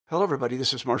Hello, everybody.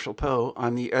 This is Marshall Poe.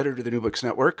 I'm the editor of the New Books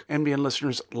Network. NBN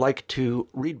listeners like to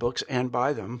read books and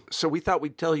buy them. So we thought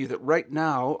we'd tell you that right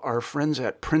now, our friends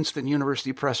at Princeton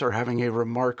University Press are having a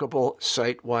remarkable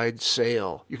site-wide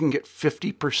sale. You can get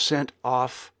 50%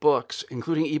 off books,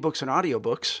 including ebooks and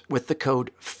audiobooks, with the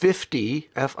code 50,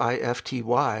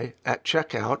 F-I-F-T-Y, at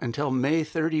checkout until May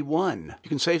 31. You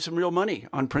can save some real money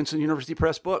on Princeton University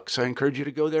Press books. I encourage you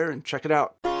to go there and check it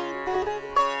out.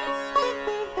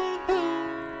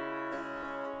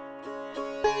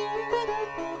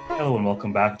 Hello and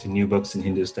welcome back to New Books in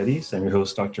Hindu Studies. I'm your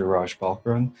host, Dr. Raj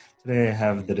Balkaran. Today I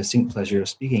have the distinct pleasure of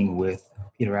speaking with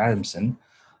Peter Adamson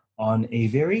on a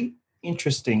very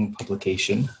interesting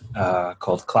publication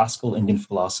called Classical Indian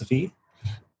Philosophy.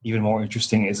 Even more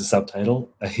interesting is the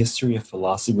subtitle, A History of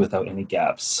Philosophy Without Any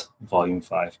Gaps, Volume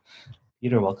 5.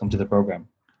 Peter, welcome to the program.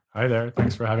 Hi there.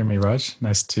 Thanks for having me, Raj.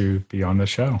 Nice to be on the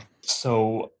show.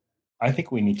 So I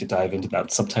think we need to dive into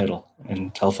that subtitle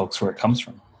and tell folks where it comes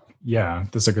from. Yeah,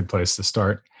 this is a good place to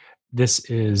start. This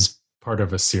is part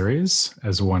of a series,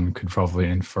 as one could probably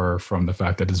infer from the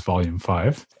fact that it's volume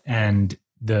 5. And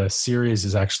the series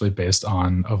is actually based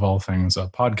on, of all things, a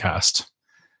podcast.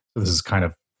 So this is kind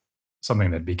of something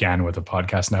that began with a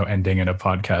podcast, now ending in a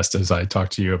podcast as I talk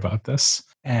to you about this.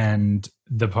 And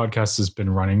the podcast has been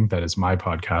running, that is my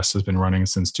podcast, has been running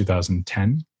since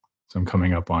 2010. So I'm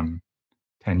coming up on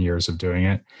 10 years of doing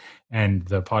it. And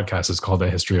the podcast is called A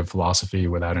History of Philosophy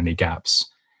Without Any Gaps.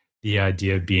 The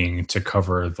idea being to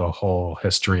cover the whole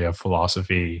history of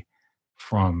philosophy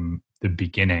from the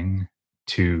beginning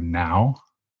to now,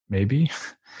 maybe,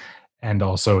 and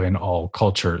also in all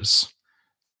cultures.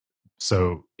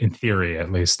 So in theory,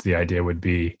 at least, the idea would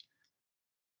be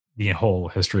the whole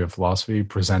history of philosophy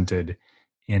presented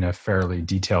in a fairly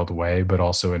detailed way, but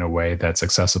also in a way that's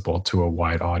accessible to a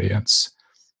wide audience.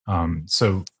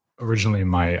 So originally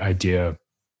my idea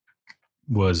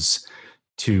was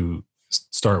to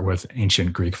start with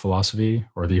ancient Greek philosophy,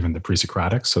 or even the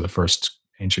pre-Socratics, so the first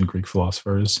ancient Greek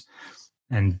philosophers,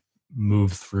 and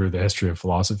move through the history of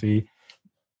philosophy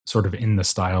sort of in the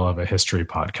style of a history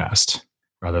podcast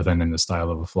rather than in the style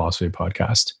of a philosophy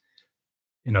podcast.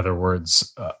 In other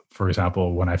words, for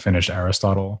example, when I finished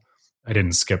Aristotle, I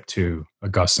didn't skip to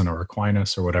Augustine or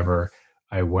Aquinas or whatever.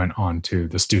 I went on to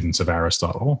the students of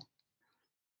Aristotle.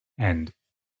 And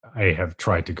I have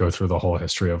tried to go through the whole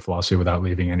history of philosophy without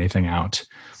leaving anything out.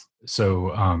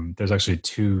 So there's actually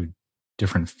 2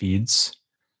 different feeds.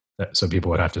 So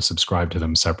people would have to subscribe to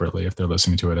them separately if they're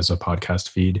listening to it as a podcast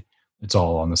feed. It's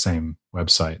all on the same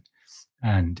website.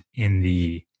 And in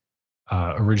the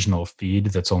original feed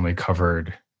that's only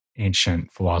covered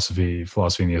ancient philosophy,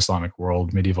 philosophy in the Islamic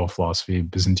world, medieval philosophy,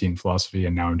 Byzantine philosophy,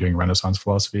 and now I'm doing Renaissance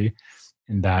philosophy.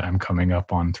 In that, I'm coming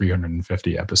up on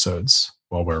 350 episodes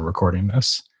while we're recording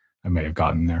this. I may have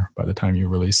gotten there by the time you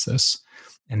release this.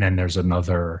 And then there's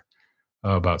another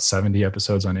about 70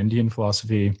 episodes on Indian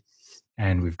philosophy,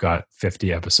 and we've got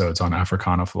 50 episodes on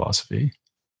Africana philosophy.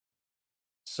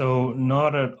 So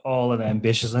not at all an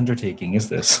ambitious undertaking, is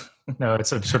this? No,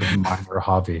 it's a sort of minor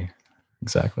hobby.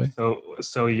 Exactly.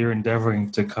 So you're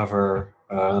endeavoring to cover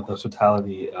the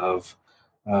totality of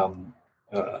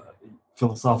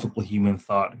philosophical human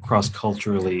thought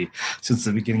cross-culturally since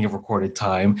the beginning of recorded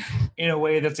time in a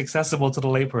way that's accessible to the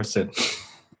layperson.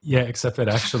 Yeah, except that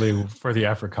actually for the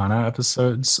Africana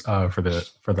episodes, for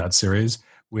that series,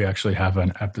 we actually have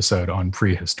an episode on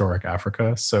prehistoric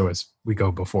Africa. So we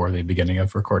go before the beginning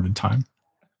of recorded time.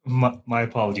 My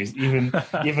apologies. Even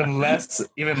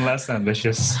less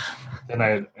ambitious than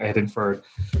I had inferred.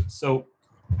 So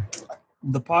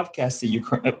the podcast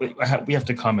that we have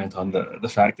to comment on the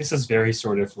fact this is very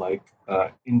sort of like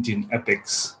Indian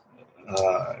epics,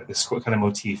 this kind of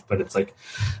motif, but it's like,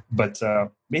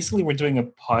 basically we're doing a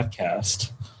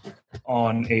podcast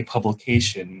on a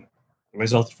publication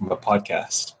resulted from a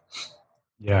podcast.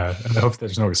 Yeah, and I hope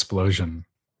there's no explosion.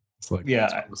 It's like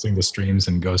listening to streams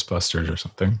in Ghostbusters or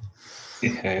something.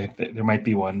 Yeah, there might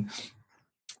be one.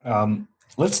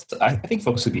 I think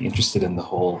folks would be interested in the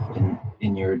whole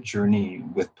in your journey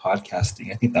with podcasting.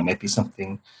 I think that might be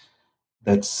something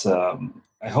that's I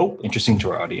hope interesting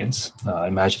to our audience. I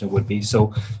imagine it would be.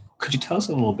 So, could you tell us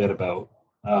a little bit about?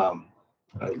 I'll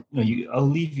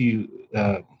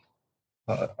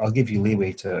give you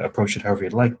leeway to approach it however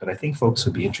you'd like, but I think folks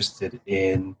would be interested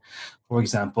in, for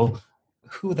example,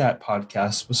 who that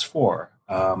podcast was for,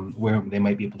 where they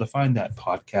might be able to find that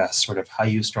podcast, sort of how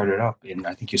you started up in,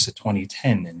 I think you said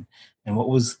 2010, and what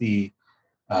was the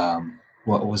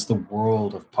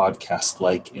world of podcasts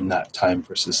like in that time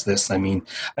versus this? I mean,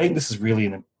 I think this is really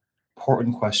an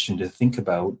important question to think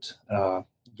about,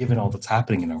 given all that's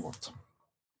happening in our world.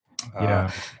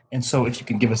 Yeah. And so if you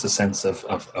can give us a sense of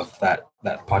that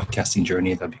podcasting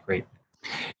journey, that'd be great.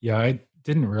 Yeah, I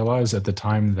didn't realize at the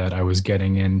time that I was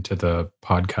getting into the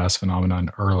podcast phenomenon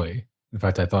early. In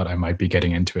fact, I thought I might be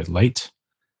getting into it late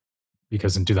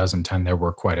because in 2010 there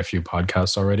were quite a few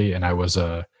podcasts already, and I was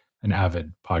an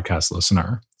avid podcast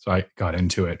listener. So I got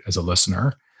into it as a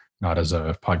listener, not as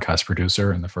a podcast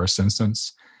producer in the first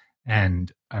instance.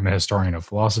 And I'm a historian of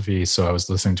philosophy, so I was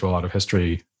listening to a lot of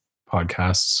history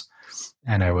podcasts,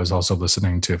 and I was also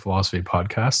listening to philosophy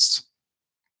podcasts.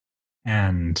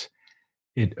 And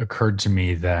it occurred to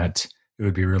me that it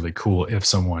would be really cool if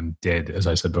someone did, as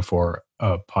I said before,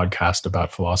 a podcast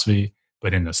about philosophy,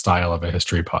 but in the style of a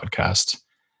history podcast.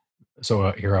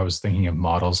 So here I was thinking of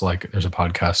models like there's a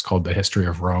podcast called The History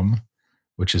of Rome,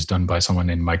 which is done by someone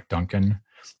named Mike Duncan,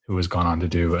 who has gone on to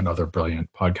do another brilliant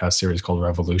podcast series called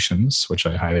Revolutions, which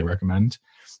I highly recommend.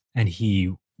 And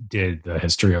he did the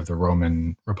history of the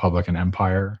Roman Republic and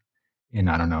Empire in,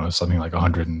 I don't know, something like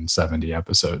 170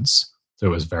 episodes. So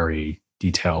it was very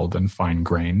detailed and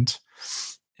fine-grained.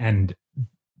 And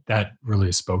that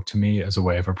really spoke to me as a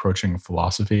way of approaching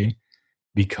philosophy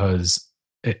because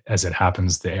as it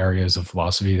happens, the areas of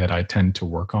philosophy that I tend to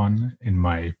work on in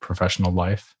my professional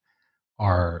life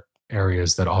are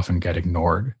areas that often get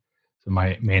ignored. So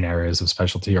my main areas of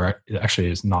specialty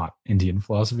is not Indian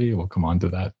philosophy. We'll come on to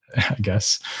that, I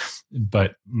guess.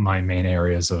 But my main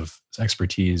areas of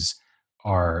expertise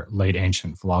are late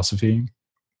ancient philosophy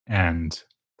and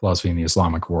philosophy in the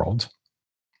Islamic world,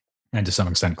 and to some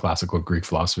extent classical Greek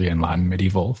philosophy and Latin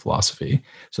medieval philosophy.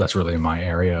 So that's really my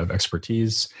area of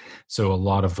expertise. So a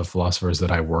lot of the philosophers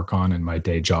that I work on in my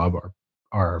day job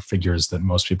are figures that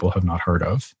most people have not heard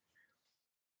of.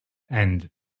 And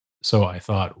so I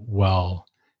thought, well,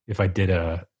 if I did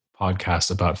a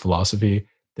podcast about philosophy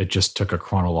that just took a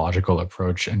chronological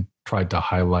approach and tried to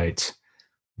highlight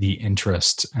the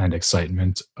interest and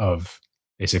excitement of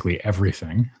basically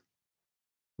everything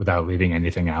without leaving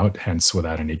anything out, hence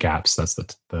without any gaps. That's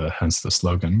hence the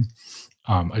slogan.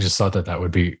 I just thought that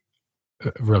would be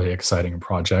a really exciting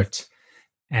project,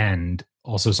 and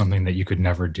also something that you could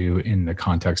never do in the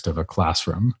context of a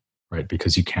classroom, right?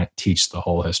 Because you can't teach the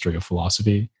whole history of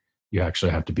philosophy. You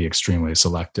actually have to be extremely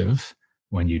selective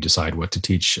when you decide what to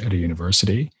teach at a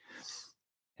university.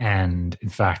 And in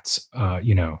fact,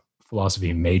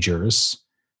 philosophy majors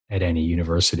at any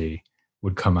university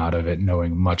would come out of it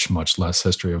knowing much, much less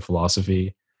history of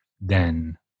philosophy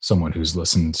than someone who's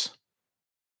listened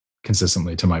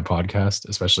consistently to my podcast,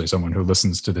 especially someone who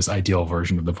listens to this ideal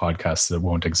version of the podcast that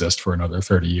won't exist for another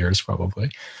 30 years,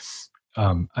 probably.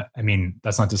 I mean,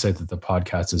 that's not to say that the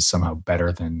podcast is somehow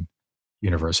better than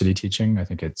university teaching. I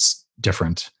think it's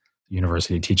different.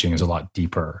 University teaching is a lot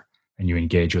deeper, and you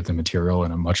engage with the material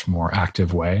in a much more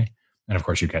active way. And of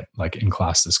course, you get like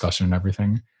in-class discussion and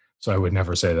everything. So I would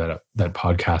never say that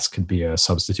podcast could be a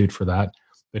substitute for that.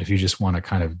 But if you just want to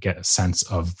kind of get a sense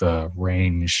of the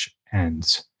range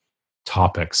and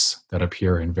topics that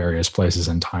appear in various places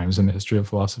and times in the history of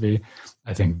philosophy,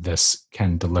 I think this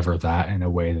can deliver that in a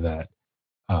way that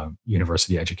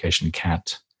university education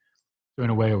can't. So in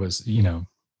a way, it was,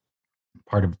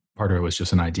 part of it was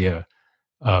just an idea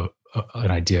of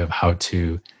how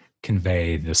to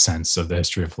convey the sense of the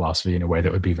history of philosophy in a way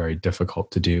that would be very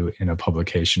difficult to do in a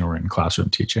publication or in classroom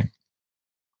teaching.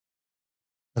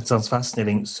 That sounds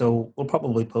fascinating. So we'll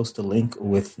probably post a link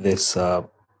with this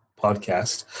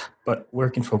podcast, but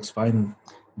where can folks find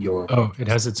your... Oh, it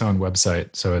has its own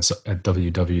website. So it's at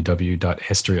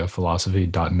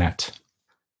www.historyofphilosophy.net.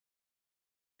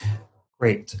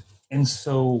 Great. And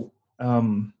so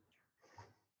do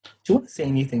you want to say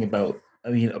anything about,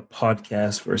 a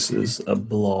podcast versus a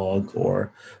blog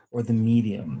or the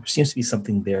medium? There seems to be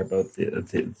something there about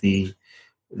the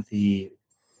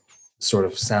sort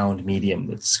of sound medium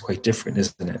that's quite different,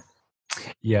 isn't it?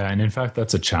 Yeah, and in fact,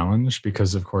 that's a challenge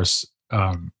because, of course,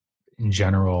 in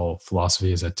general,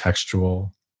 philosophy is a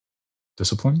textual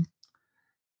discipline,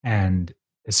 and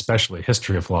especially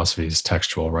history of philosophy is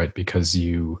textual, right? Because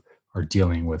you are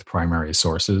dealing with primary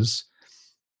sources.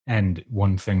 And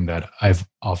one thing that I've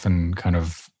often kind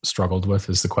of struggled with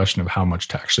is the question of how much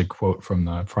to actually quote from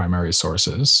the primary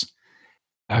sources.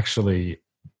 Actually,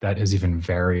 that has even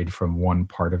varied from one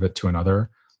part of it to another,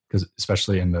 because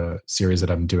especially in the series that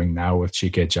I'm doing now with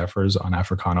Chike Jeffers on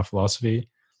Africana philosophy,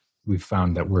 we've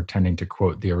found that we're tending to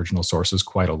quote the original sources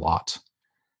quite a lot.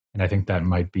 And I think that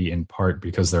might be in part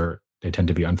because they tend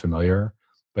to be unfamiliar,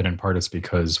 but in part it's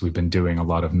because we've been doing a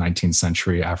lot of 19th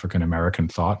century African American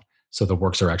thought. So the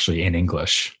works are actually in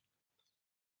English.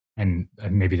 And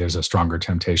maybe there's a stronger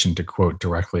temptation to quote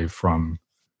directly from,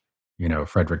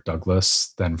 Frederick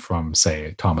Douglass than from,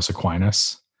 say, Thomas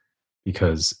Aquinas,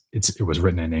 because it was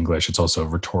written in English. It's also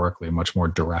rhetorically much more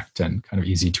direct and kind of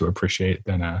easy to appreciate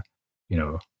than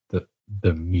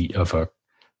the meat of a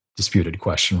disputed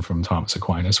question from Thomas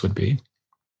Aquinas would be.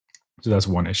 So that's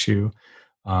one issue.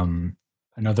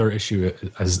 Another issue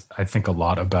is I think a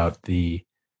lot about the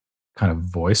kind of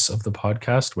voice of the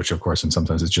podcast, which of course, and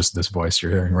sometimes it's just this voice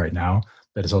you're hearing right now,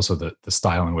 but it's also the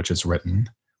style in which it's written.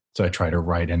 So I try to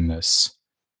write in this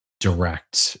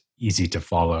direct, easy to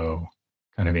follow,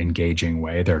 kind of engaging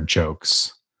way. They're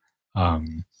jokes.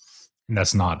 And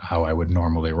that's not how I would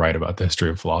normally write about the history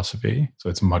of philosophy. So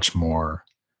it's much more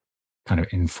kind of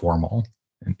informal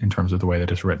in terms of the way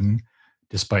that it's written,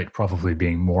 despite probably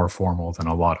being more formal than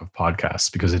a lot of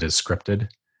podcasts, because it is scripted,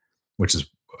 which is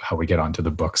how we get onto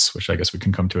the books, which I guess we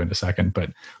can come to in a second.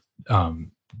 But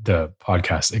the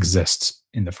podcast exists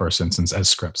in the first instance as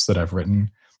scripts that I've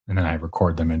written, and then I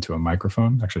record them into a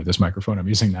microphone. Actually, this microphone I'm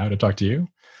using now to talk to you.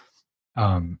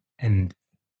 And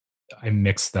I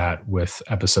mix that with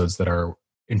episodes that are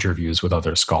interviews with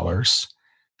other scholars,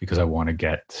 because I want to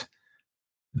get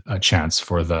a chance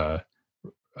for the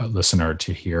listener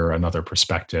to hear another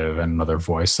perspective and another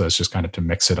voice. So it's just kind of to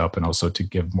mix it up and also to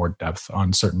give more depth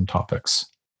on certain topics.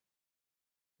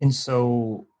 And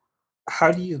so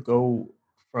how do you go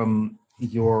from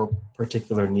your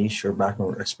particular niche or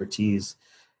background or expertise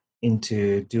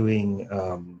into doing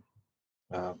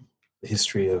the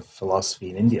history of philosophy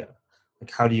in India?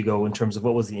 Like, how do you go in terms of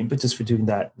what was the impetus for doing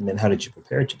that? And then how did you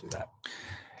prepare to do that?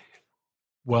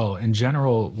 Well, in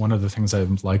general, one of the things I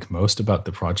like most about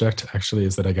the project actually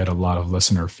is that I get a lot of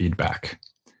listener feedback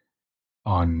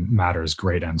on matters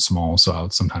great and small. So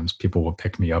sometimes people will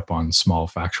pick me up on small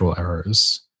factual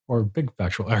errors or big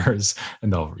factual errors,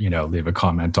 and they'll, leave a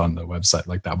comment on the website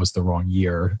like that was the wrong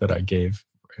year that I gave,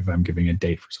 if I'm giving a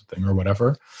date for something or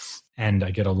whatever. And I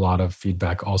get a lot of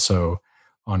feedback also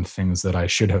on things that I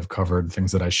should have covered,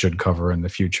 things that I should cover in the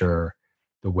future,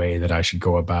 the way that I should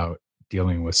go about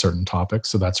dealing with certain topics.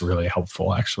 So that's really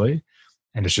helpful, actually.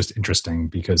 And it's just interesting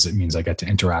because it means I get to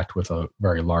interact with a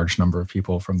very large number of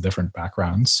people from different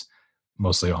backgrounds,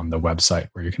 mostly on the website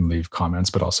where you can leave comments,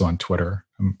 but also on Twitter.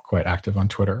 I'm quite active on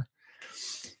Twitter.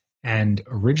 And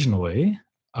originally,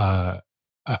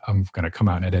 I'm going to come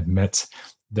out and admit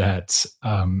that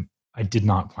I did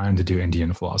not plan to do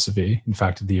Indian philosophy. In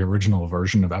fact, the original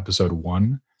version of episode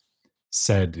 1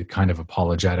 said kind of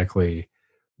apologetically,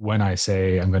 when I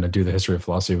say I'm going to do the history of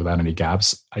philosophy without any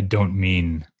gaps, I don't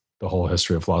mean the whole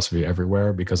history of philosophy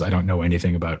everywhere, because I don't know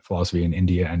anything about philosophy in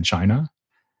India and China.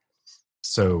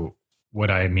 So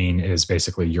what I mean is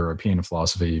basically European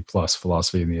philosophy plus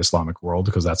philosophy in the Islamic world,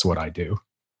 because that's what I do,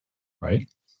 right?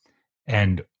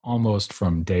 And almost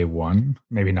from day one,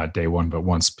 maybe not day one, but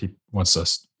once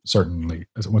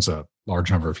a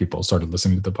large number of people started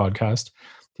listening to the podcast,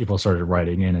 people started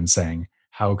writing in and saying,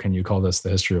 how can you call this the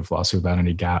history of philosophy without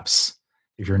any gaps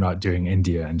if you're not doing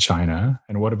India and China?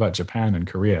 And what about Japan and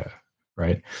Korea,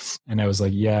 right? And I was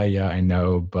like, yeah, I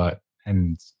know,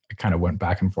 and I kind of went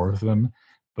back and forth with them,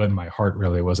 but my heart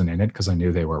really wasn't in it because I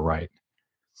knew they were right.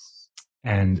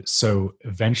 And so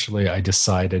eventually I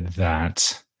decided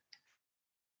that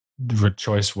the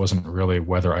choice wasn't really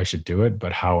whether I should do it,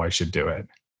 but how I should do it.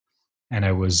 And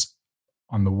I was,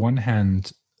 on the one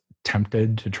hand,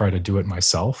 tempted to try to do it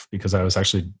myself, because I was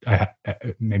actually,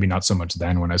 maybe not so much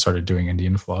then when I started doing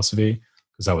Indian philosophy,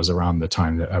 because that was around the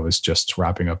time that I was just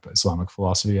wrapping up Islamic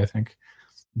philosophy, I think.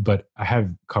 But I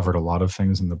have covered a lot of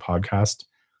things in the podcast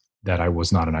that I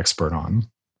was not an expert on.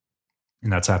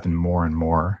 And that's happened more and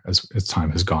more as time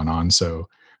has gone on. So,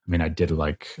 I mean, I did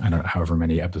I don't know, however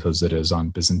many episodes it is on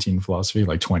Byzantine philosophy,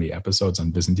 like 20 episodes on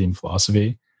Byzantine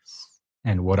philosophy.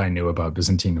 And what I knew about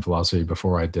Byzantine philosophy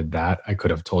before I did that, I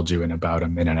could have told you in about a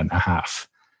minute and a half,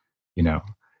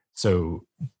 So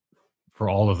for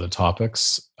all of the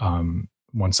topics,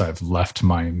 once I've left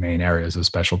my main areas of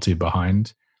specialty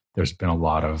behind, there's been a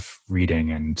lot of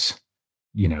reading and,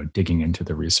 digging into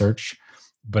the research.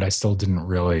 But I still didn't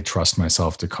really trust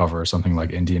myself to cover something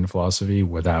like Indian philosophy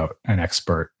without an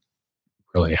expert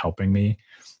really helping me.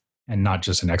 And not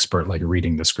just an expert like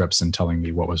reading the scripts and telling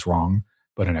me what was wrong,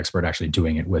 but an expert actually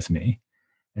doing it with me.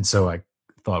 And so I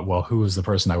thought, well, who is the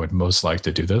person I would most like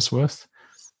to do this with?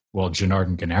 Well,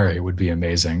 Janardhan Ganeri would be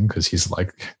amazing, because he's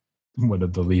like one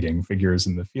of the leading figures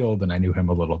in the field. And I knew him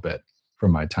a little bit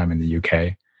from my time in the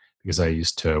UK, because I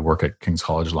used to work at King's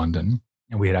College London.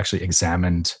 And we had actually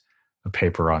examined a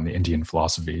paper on the Indian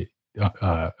philosophy,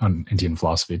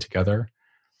 together.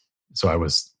 So I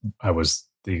was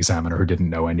the examiner who didn't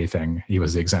know anything. He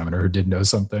was the examiner who did know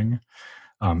something.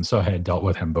 So I had dealt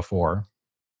with him before.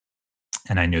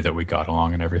 and I knew that we got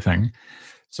along and everything.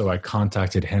 So I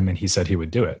contacted him, and he said he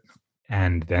would do it.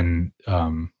 And then,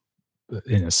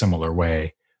 in a similar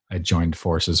way, I joined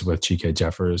forces with G.K.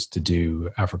 Jeffers to do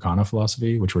Africana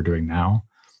philosophy, which we're doing now.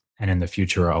 And in the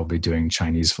future, I'll be doing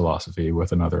Chinese philosophy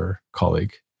with another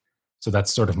colleague. So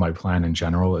that's sort of my plan in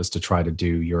general, is to try to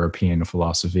do European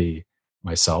philosophy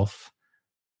myself,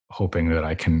 hoping that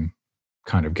I can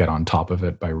kind of get on top of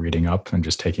it by reading up and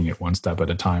just taking it one step at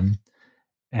a time.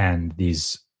 And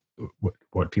these,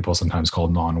 what people sometimes call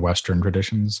non-Western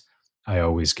traditions, I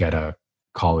always get a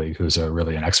colleague who's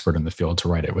really an expert in the field to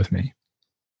write it with me.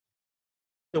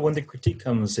 So when the critique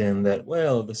comes in that,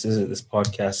 well, this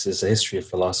podcast is a history of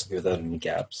philosophy without any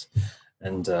gaps,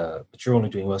 and but you're only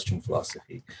doing Western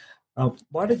philosophy,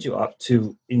 why did you opt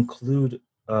to include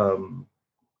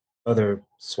other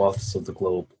swaths of the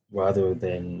globe rather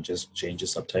than just change the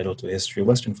subtitle to history of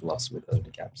Western philosophy without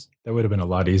any gaps? That would have been a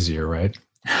lot easier, right?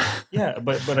 Yeah,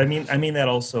 but I mean that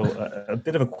also a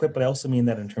bit of a quip, but I also mean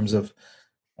that in terms of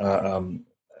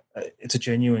it's a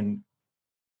genuine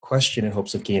question in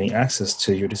hopes of gaining access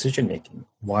to your decision making.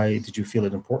 Why did you feel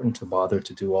it important to bother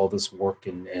to do all this work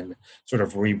and sort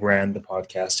of rebrand the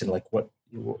podcast, and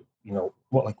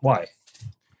why?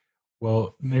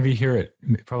 Well, maybe here it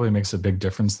probably makes a big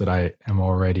difference that I am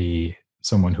already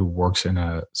someone who works in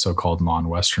a so-called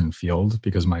non-Western field,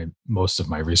 because most of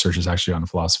my research is actually on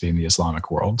philosophy in the Islamic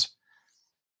world.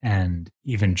 And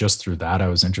even just through that, I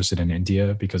was interested in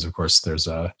India because, of course, there's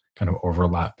a kind of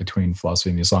overlap between philosophy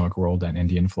in the Islamic world and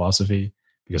Indian philosophy,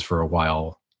 because for a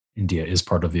while, India is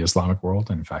part of the Islamic world,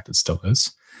 and in fact, it still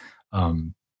is.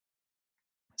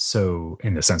 So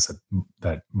in the sense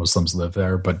that Muslims live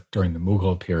there, but during the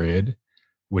Mughal period,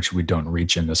 which we don't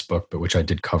reach in this book, but which I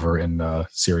did cover in the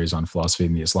series on philosophy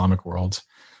in the Islamic world,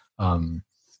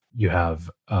 you have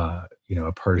a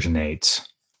Persianate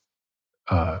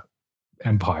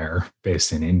empire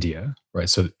based in India, right?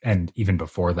 So, and even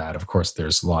before that, of course,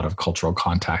 there's a lot of cultural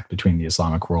contact between the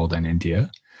Islamic world and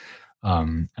India.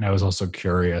 And I was also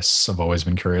curious, I've always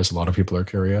been curious, a lot of people are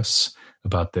curious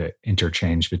about the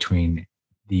interchange between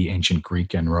the ancient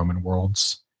Greek and Roman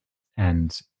worlds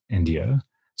and India.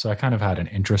 So I kind of had an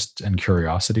interest and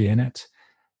curiosity in it.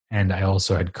 And I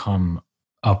also had come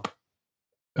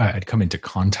into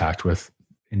contact with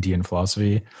Indian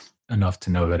philosophy enough to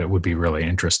know that it would be really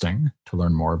interesting to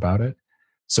learn more about it.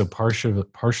 So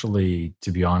partially,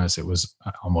 to be honest, it was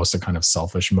almost a kind of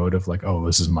selfish motive, like, oh,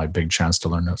 this is my big chance to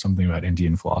learn something about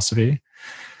Indian philosophy.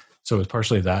 So it was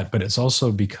partially that, but it's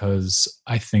also because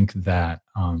I think that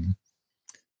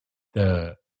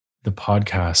the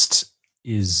podcast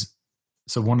is,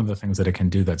 so one of the things that it can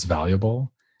do that's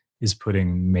valuable is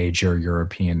putting major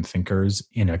European thinkers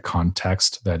in a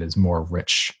context that is more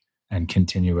rich and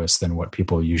continuous than what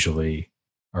people usually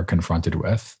are confronted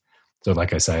with. So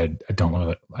like I said, I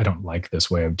don't like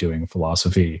this way of doing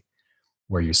philosophy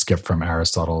where you skip from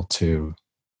Aristotle to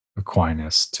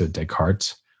Aquinas to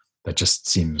Descartes. That just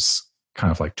seems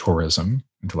kind of like tourism,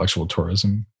 intellectual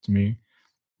tourism to me,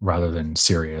 rather than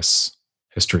serious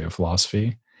history of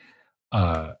philosophy.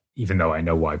 Even though I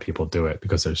know why people do it,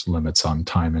 because there's limits on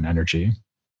time and energy.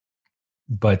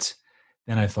 But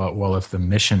then I thought, well, if the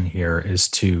mission here is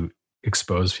to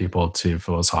expose people to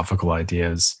philosophical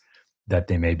ideas that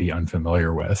they may be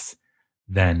unfamiliar with,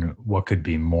 then what could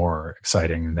be more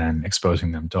exciting than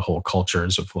exposing them to whole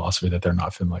cultures of philosophy that they're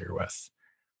not familiar with?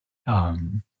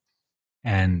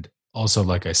 And also,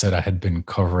 like I said, I had been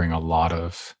covering a lot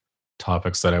of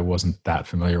topics that I wasn't that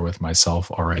familiar with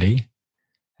myself already,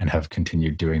 and have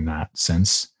continued doing that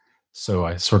since. So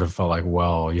I sort of felt like,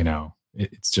 well,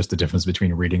 it's just the difference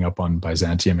between reading up on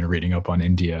Byzantium and reading up on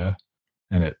India.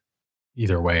 And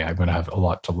either way, I'm going to have a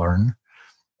lot to learn.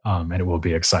 And it will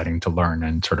be exciting to learn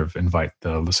and sort of invite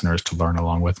the listeners to learn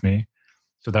along with me.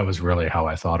 So that was really how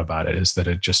I thought about it, is that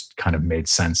it just kind of made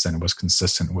sense and was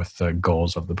consistent with the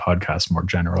goals of the podcast more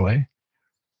generally.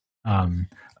 And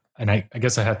I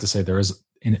guess I have to say there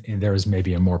is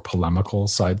maybe a more polemical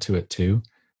side to it too,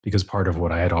 because part of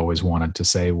what I had always wanted to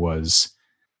say was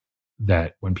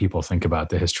that when people think about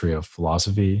the history of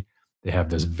philosophy, they have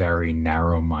this very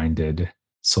narrow-minded,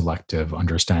 selective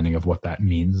understanding of what that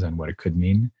means and what it could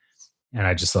mean. And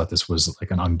I just thought this was like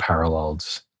an unparalleled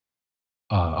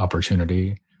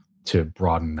opportunity to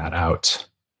broaden that out.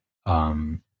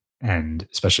 And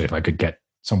especially if I could get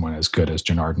someone as good as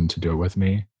Janardhan to do it with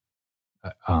me.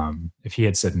 If he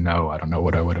had said no, I don't know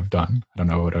what I would have done. I don't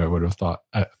know what I would have thought.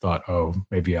 I thought, oh,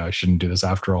 maybe I shouldn't do this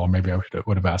after all. Maybe I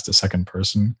would have asked a second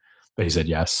person. But he said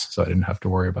yes, so I didn't have to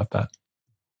worry about that.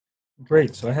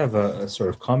 Great. So I have a sort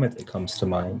of comment that comes to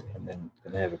mind, and then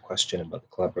I have a question about the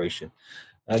collaboration.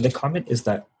 The comment is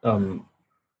that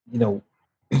you know,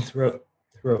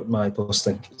 throughout my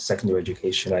post-secondary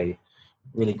education, I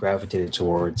really gravitated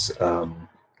towards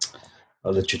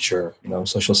literature,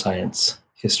 social science,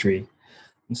 history,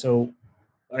 and so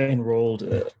I enrolled.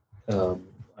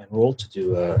 I enrolled to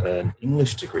do an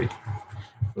English degree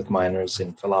with minors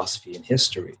in philosophy and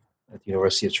history at the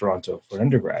University of Toronto for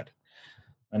undergrad,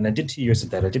 and I did 2 years of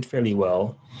that. I did fairly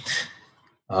well,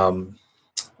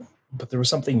 but there was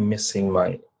something missing.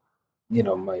 My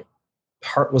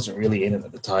heart wasn't really in it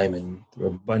at the time, and there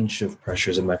were a bunch of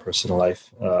pressures in my personal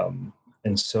life.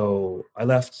 And so I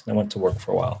left and I went to work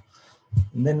for a while.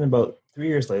 And then about 3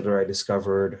 years later, I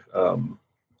discovered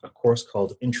a course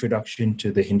called Introduction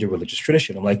to the Hindu Religious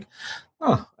Tradition. I'm like,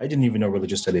 I didn't even know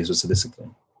religious studies was a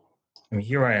discipline. I mean,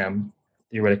 here I am,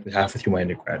 theoretically halfway through my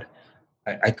undergrad.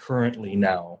 I currently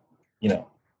now,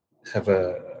 have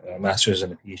a master's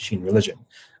and a PhD in religion.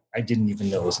 I didn't even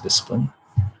know it was a discipline.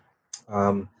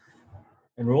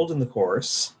 Enrolled in the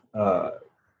course,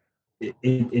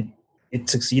 it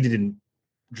succeeded in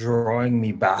drawing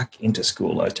me back into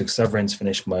school. I took severance,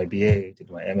 finished my BA, did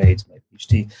my MA, did my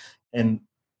PhD, and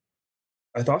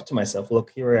I thought to myself,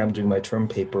 look, here I am doing my term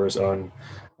papers on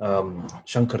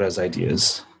Shankara's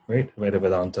ideas, right? Advaita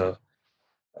Vedanta.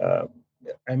 I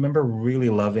remember really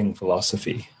loving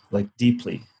philosophy, like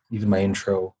deeply, even my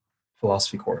intro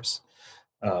philosophy course,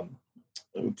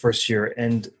 first year.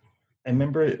 And I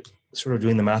remember sort of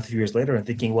doing the math a few years later and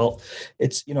thinking, well,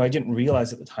 it's, I didn't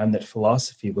realize at the time that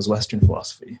philosophy was Western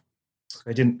philosophy.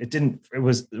 It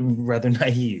was rather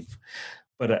naive,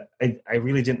 but I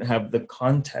really didn't have the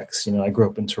context. I grew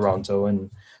up in Toronto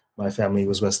and my family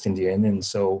was West Indian. And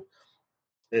so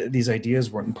these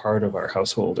ideas weren't part of our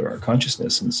household or our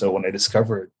consciousness. And so when I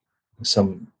discovered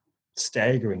some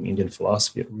staggering Indian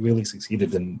philosophy, it really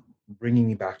succeeded in bringing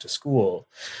me back to school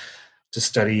to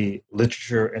study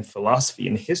literature and philosophy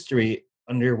and history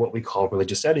under what we call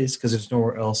religious studies, because there's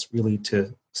nowhere else really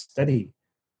to study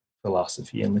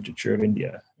philosophy and literature of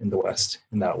India in the West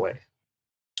in that way.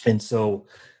 And so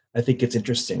I think it's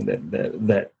interesting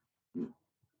that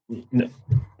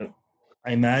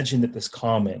I imagine that this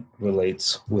comment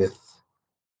relates with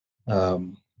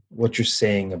what you're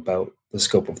saying about the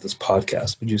scope of this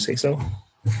podcast. Would you say so?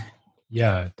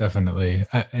 Yeah, definitely.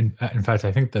 In fact,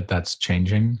 I think that that's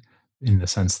changing in the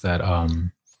sense that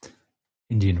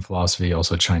Indian philosophy,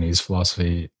 also Chinese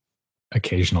philosophy,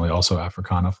 occasionally also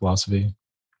Africana philosophy,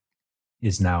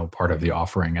 is now part of the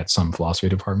offering at some philosophy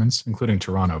departments, including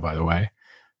Toronto, by the way.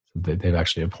 So they've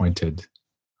actually appointed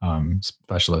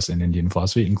specialists in Indian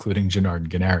philosophy, including Janardhan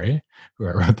Ganeri, who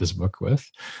I wrote this book with.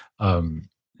 And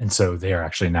so they are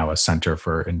actually now a center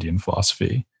for Indian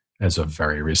philosophy as of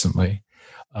very recently.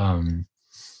 And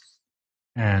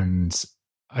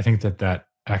I think that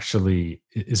actually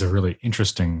is a really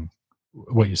interesting,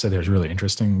 what you said there is really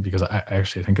interesting, because I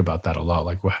actually think about that a lot.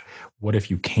 Like, what if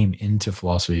you came into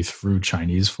philosophy through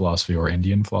Chinese philosophy or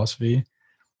Indian philosophy,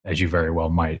 as you very well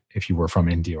might if you were from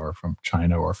India or from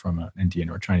China or from an Indian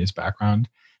or Chinese background,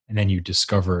 and then you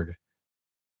discovered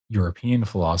European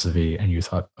philosophy and you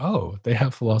thought, oh, they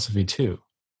have philosophy too.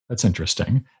 That's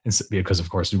interesting. And because, of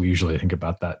course, we usually think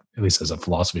about that, at least as a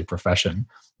philosophy profession,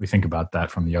 we think about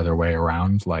that from the other way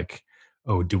around. Like,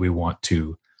 oh, do we want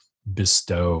to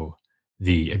bestow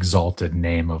the exalted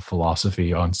name of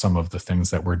philosophy on some of the things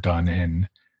that were done in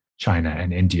China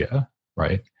and India,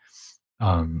 right?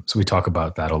 So we talk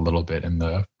about that a little bit in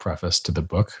the preface to the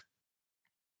book.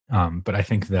 But I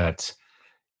think that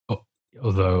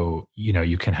although,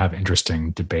 you can have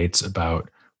interesting debates about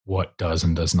what does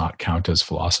and does not count as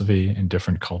philosophy in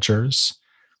different cultures,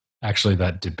 actually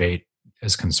that debate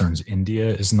as concerns India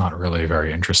is not really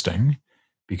very interesting,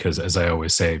 because, as I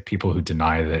always say, people who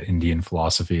deny that Indian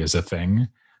philosophy is a thing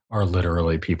are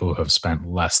literally people who have spent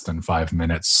less than 5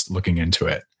 minutes looking into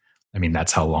it. I mean,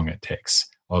 that's how long it takes.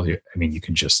 Well, you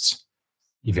can just,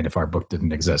 even if our book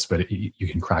didn't exist, but you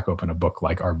can crack open a book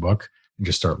like our book and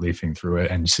just start leafing through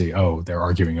it and see, oh, they're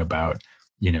arguing about,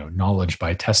 knowledge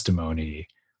by testimony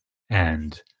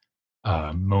and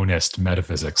monist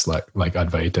metaphysics like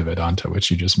Advaita Vedanta, which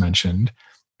you just mentioned,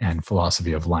 and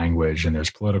philosophy of language, and there's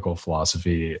political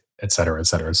philosophy, et cetera, et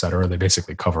cetera, et cetera. They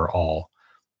basically cover all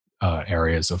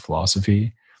areas of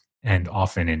philosophy, and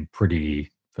often in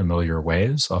pretty familiar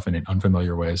ways, often in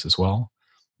unfamiliar ways as well.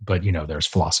 But, there's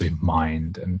philosophy of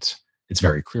mind, and it's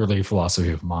very clearly philosophy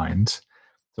of mind.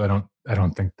 So I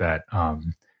don't think that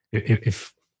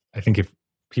if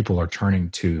people are turning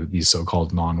to these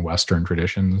so-called non-Western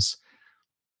traditions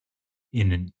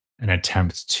in an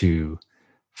attempt to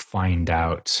find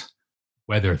out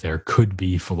whether there could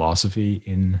be philosophy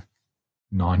in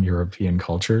non-European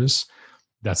cultures,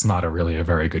 that's not really a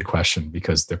very good question,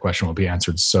 because the question will be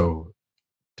answered so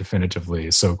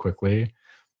definitively, so quickly,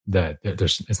 that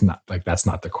it's not like, that's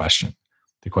not the question.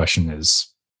 The question is,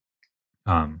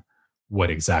 what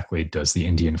exactly does the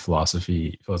Indian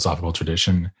philosophical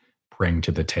tradition bring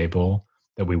to the table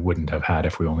that we wouldn't have had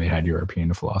if we only had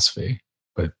European philosophy?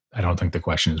 But I don't think the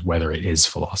question is whether it is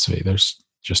philosophy. There's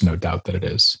just no doubt that it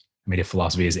is. I mean, if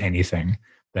philosophy is anything,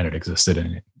 then it existed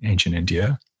in ancient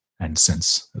India and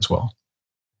since as well.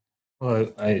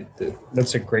 Well,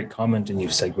 that's a great comment, and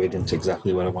you've segued into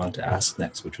exactly what I wanted to ask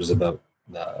next, which was about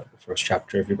the first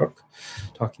chapter of your book,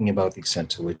 talking about the extent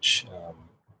to which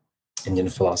Indian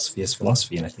philosophy is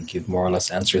philosophy, and I think you've more or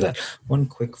less answered that. One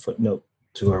quick footnote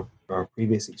to our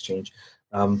previous exchange.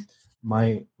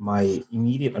 My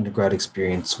immediate undergrad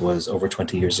experience was over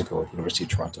 20 years ago at the University of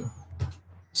Toronto,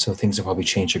 so things have probably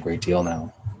changed a great deal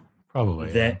now.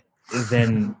 Probably.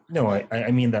 Then no, I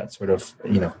mean that sort of,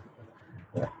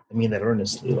 I mean that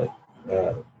earnestly. Like,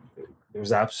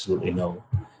 there's absolutely no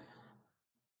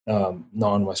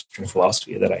non-Western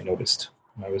philosophy that I noticed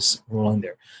when I was rolling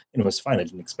there. And it was fine. I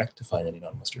didn't expect to find any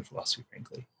non-Western philosophy,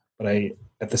 frankly. But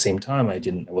at the same time, I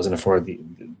wasn't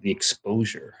afforded the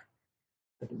exposure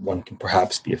that one can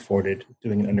perhaps be afforded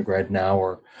doing an undergrad now,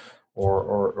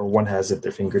 or one has at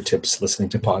their fingertips listening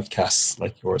to podcasts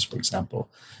like yours, for example.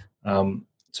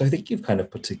 So I think you've kind of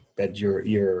put to bed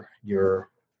your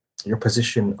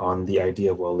position on the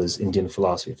idea, well, is Indian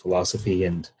philosophy,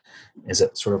 and is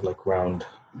it sort of like round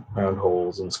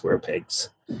holes and square pegs?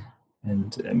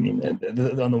 And I mean,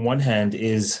 on the one hand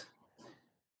is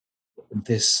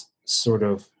this sort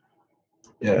of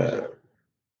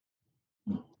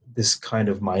this kind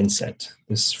of mindset,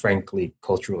 this frankly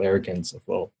cultural arrogance of,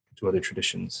 well, do other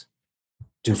traditions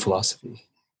do philosophy,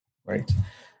 right?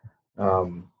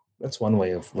 That's one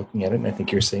way of looking at it. And I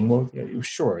think you're saying, well, yeah,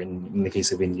 sure, in the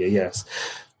case of India, yes.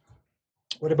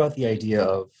 What about the idea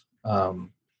of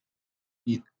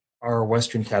are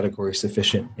Western categories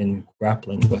sufficient in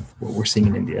grappling with what we're seeing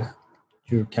in India?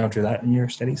 Do you counter that in your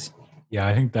studies? Yeah,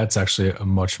 I think that's actually a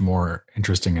much more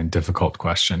interesting and difficult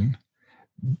question.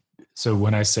 So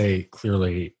when I say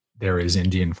clearly there is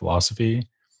Indian philosophy,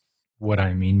 what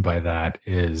I mean by that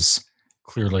is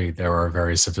clearly there are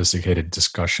very sophisticated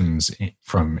discussions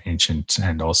from ancient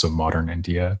and also modern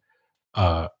India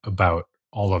about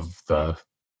all of the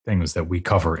things that we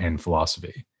cover in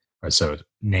philosophy. Right? So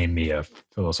name me a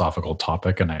philosophical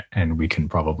topic, and we can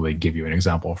probably give you an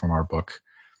example from our book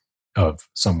of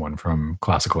someone from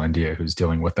classical India who's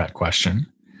dealing with that question.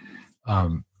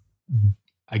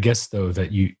 I guess, though,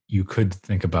 that you could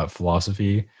think about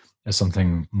philosophy as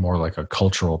something more like a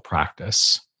cultural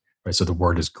practice, right? So the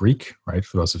word is Greek, right?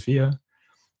 Philosophia.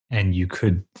 And you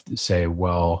could say,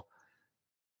 well,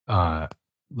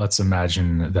 let's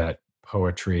imagine that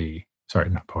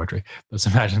let's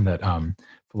imagine that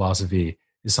philosophy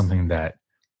is something that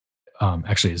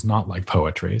actually is not like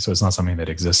poetry. So it's not something that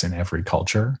exists in every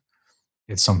culture.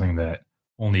 It's something that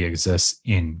only exists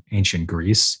in ancient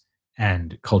Greece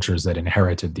and cultures that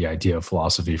inherited the idea of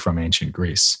philosophy from ancient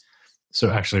Greece. So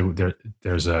actually,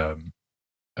 there's an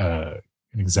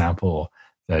example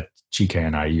that Chike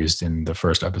and I used in the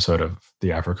first episode of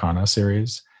the Africana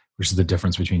series, which is the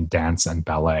difference between dance and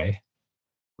ballet,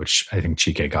 which I think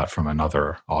Chike got from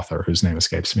another author whose name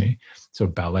escapes me. So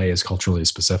ballet is culturally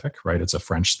specific, right? It's a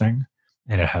French thing.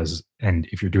 And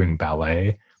if you're doing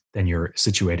ballet, then you're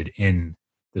situated in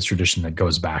this tradition that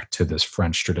goes back to this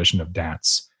French tradition of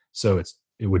dance. So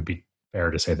it would be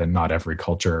fair to say that not every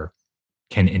culture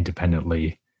can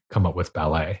independently come up with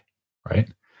ballet, right?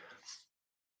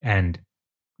 And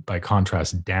by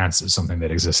contrast, dance is something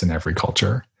that exists in every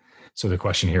culture. So the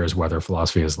question here is whether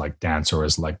philosophy is like dance or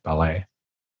is like ballet.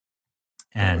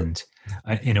 And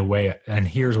in a way, and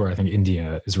here's where I think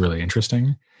India is really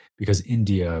interesting, because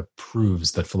India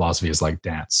proves that philosophy is like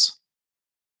dance,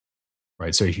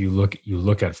 right? So if you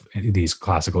look at these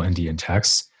classical Indian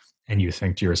texts and you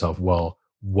think to yourself, well,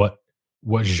 what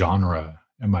genre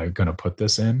am I going to put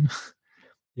this in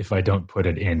if I don't put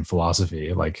it in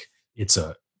philosophy? Like, it's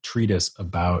a treatise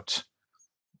about,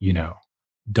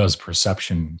 does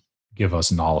perception give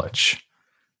us knowledge,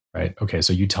 right? Okay,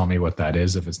 so you tell me what that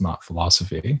is if it's not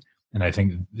philosophy. And I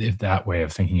think if that way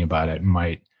of thinking about it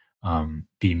might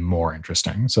be more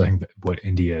interesting. So I think that what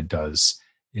India does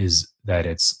is that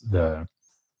it's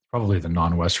probably the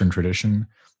non-Western tradition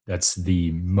that's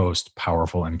the most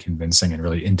powerful and convincing and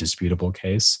really indisputable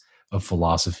case of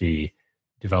philosophy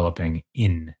developing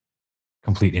in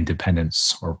complete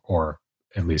independence, or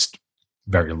at least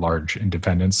very large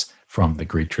independence from the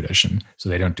Greek tradition. So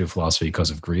they don't do philosophy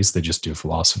because of Greece, they just do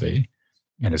philosophy.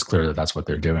 And it's clear that that's what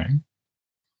they're doing.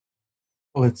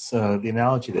 Well, it's the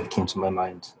analogy that came to my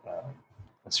mind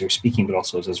as you're speaking, but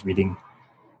also as I was reading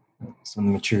some of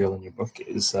the material in your book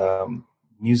is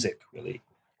music really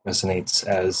resonates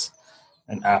as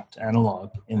an apt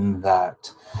analog in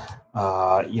that,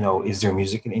 is there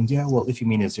music in India? Well, if you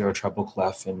mean is there a treble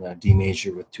clef in D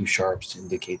major with two sharps to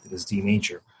indicate that it's D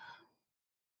major?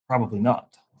 Probably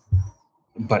not.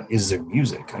 But is there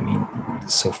music? I mean,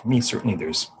 so for me, certainly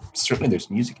there's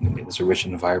music in India. There's a rich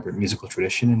and vibrant musical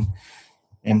tradition,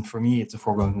 and for me, it's a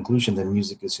foregone conclusion that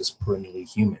music is just perennially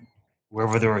human.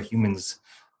 Wherever there are humans,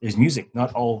 there's music.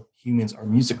 Not all humans are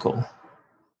musical,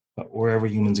 but wherever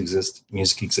humans exist,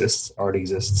 music exists, art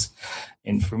exists.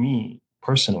 And for me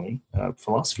personally,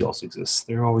 philosophy also exists.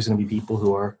 There are always going to be people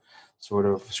who are sort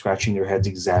of scratching their heads,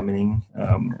 examining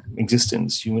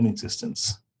existence, human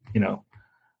existence,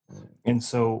 And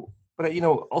so, but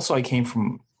also I came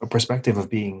from a perspective of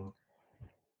being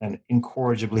an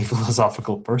incorrigibly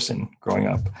philosophical person growing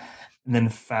up, and then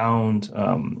found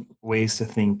ways to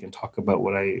think and talk about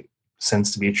what I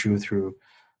sense to be true through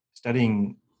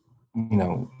studying,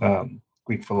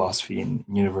 Greek philosophy in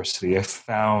university. I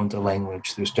found a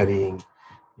language through studying,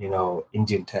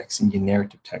 Indian texts, Indian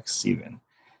narrative texts even.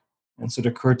 And so it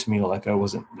occurred to me like I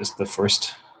wasn't just the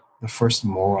first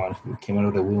moron who came out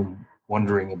of the womb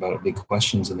wondering about big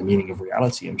questions and the meaning of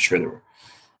reality. I'm sure there were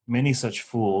many such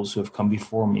fools who have come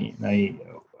before me, and I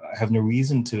have no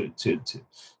reason to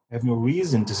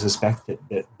suspect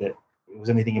that it was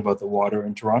anything about the water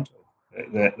in Toronto,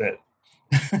 that the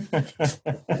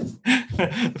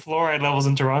fluoride levels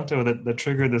in Toronto that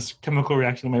triggered this chemical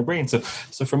reaction in my brain. So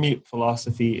for me,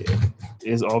 philosophy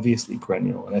is obviously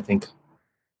perennial, and I think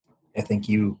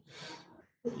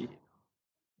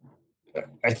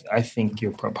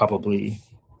you're probably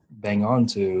bang on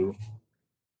to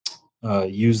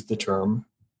use the term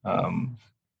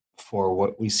for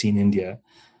what we see in India.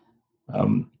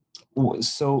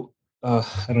 So I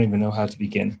don't even know how to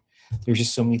begin. There's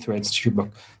just so many threads to your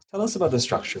book. Tell us about the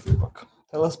structure of your book.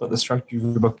 Tell us about the structure of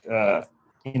your book. How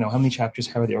many chapters?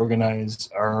 How are they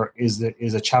organized? Or is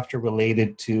a chapter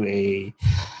related to a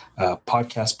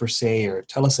podcast per se? Or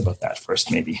tell us about that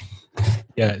first, maybe.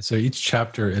 Yeah. So each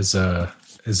chapter is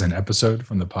an episode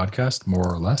from the podcast, more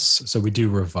or less. So we do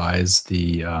revise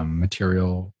the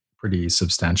material pretty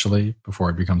substantially before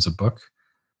it becomes a book.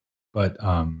 But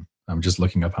I'm just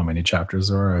looking up how many chapters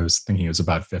there are. I was thinking it was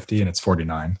about 50 and it's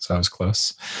 49. So I was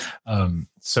close.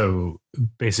 So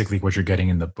basically what you're getting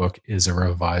in the book is a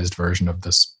revised version of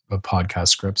this podcast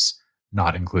scripts,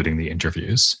 not including the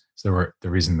interviews. So the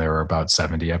reason there are about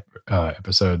 70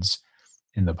 episodes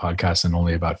in the podcast and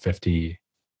only about 50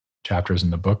 chapters in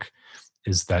the book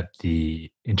is that the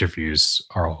interviews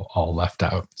are all left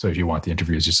out. So if you want the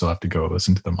interviews, you still have to go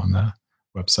listen to them on the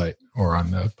website or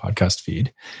on the podcast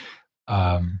feed.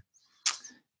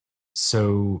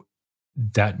 So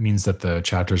that means that the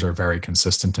chapters are very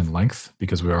consistent in length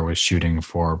because we're always shooting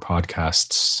for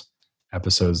podcasts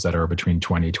episodes that are between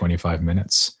 20, 25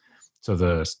 minutes. So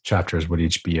the chapters would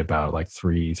each be about like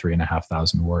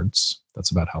 3,500 words.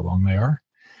 That's about how long they are.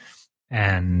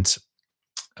 And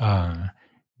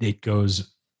it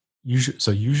goes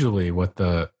usually what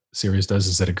the series does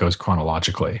is that it goes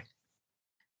chronologically.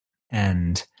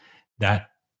 And that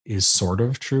is sort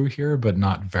of true here, but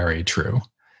not very true.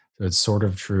 So it's sort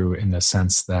of true in the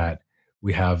sense that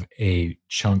we have a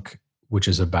chunk which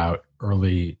is about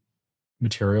early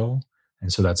material.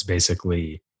 And so that's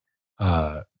basically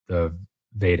the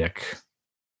Vedic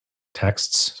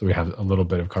texts. So we have a little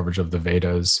bit of coverage of the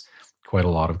Vedas, quite a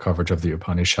lot of coverage of the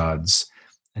Upanishads,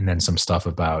 and then some stuff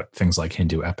about things like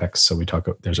Hindu epics. So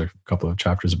there's a couple of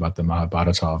chapters about the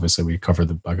Mahabharata. Obviously, we cover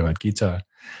the Bhagavad Gita.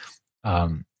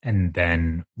 And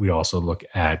then we also look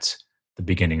at the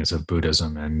beginnings of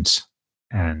Buddhism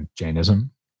and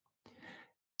Jainism.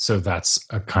 So that's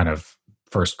a kind of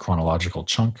first chronological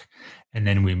chunk. And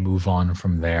then we move on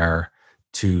from there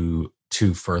to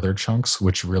two further chunks,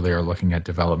 which really are looking at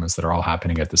developments that are all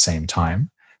happening at the same time.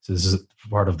 So this is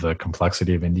part of the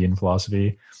complexity of Indian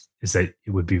philosophy, is that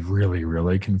it would be really,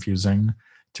 really confusing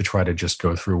to try to just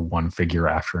go through one figure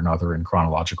after another in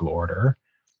chronological order.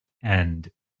 And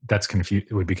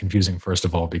it would be confusing, first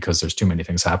of all, because there's too many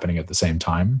things happening at the same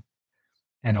time.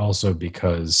 And also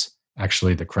because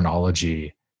actually the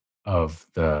chronology of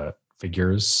the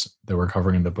figures that we're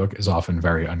covering in the book is often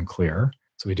very unclear.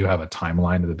 So we do have a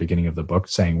timeline at the beginning of the book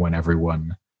saying when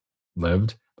everyone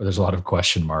lived, but there's a lot of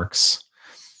question marks.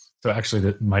 So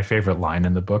actually my favorite line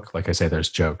in the book, like I say, there's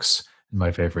jokes. And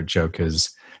my favorite joke is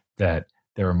that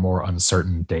there are more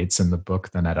uncertain dates in the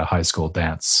book than at a high school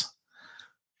dance.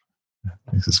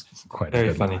 This is quite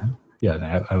very funny. Line.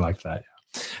 Yeah, I like that.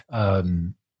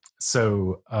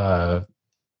 So,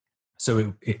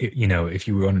 if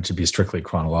you wanted to be strictly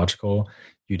chronological,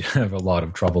 you'd have a lot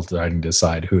of trouble trying to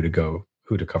decide who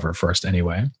to cover first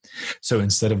anyway. So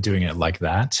instead of doing it like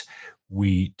that,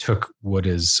 we took what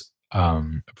is a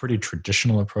pretty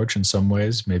traditional approach in some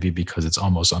ways, maybe because it's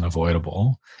almost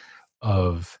unavoidable,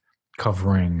 of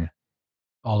covering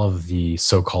all of the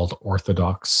so-called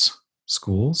orthodox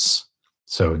schools.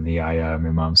 So Nyaya,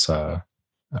 Mimamsa,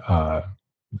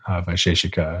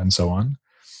 Vaisheshika, and so on.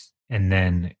 And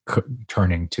then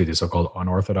turning to the so-called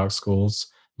unorthodox schools,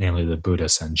 namely the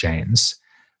Buddhists and Jains.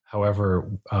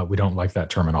 However, we don't like that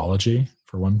terminology,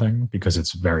 for one thing, because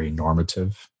it's very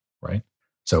normative, right?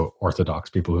 So orthodox,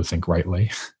 people who think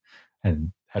rightly,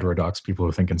 and heterodox, people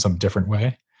who think in some different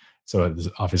way. So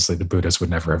obviously the Buddhists would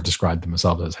never have described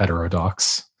themselves as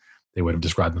heterodox. They would have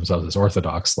described themselves as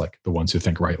orthodox, like the ones who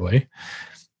think rightly.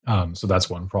 So that's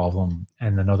one problem.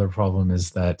 And another problem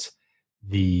is that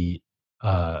the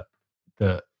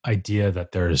idea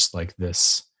that there's like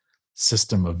this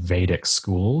system of Vedic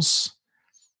schools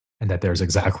and that there's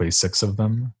exactly 6 of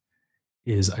them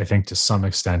is, I think, to some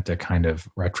extent a kind of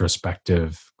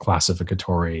retrospective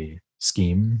classificatory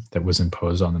scheme that was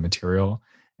imposed on the material,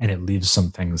 and it leaves some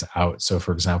things out. So,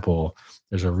 for example,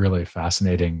 there's a really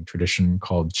fascinating tradition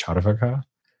called Charvaka,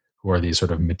 who are these sort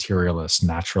of materialist,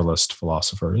 naturalist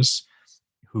philosophers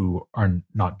who are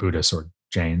not Buddhists or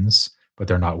Jains, but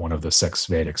they're not one of the 6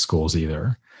 Vedic schools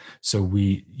either. So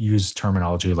we use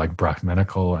terminology like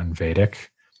Brahminical and Vedic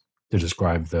to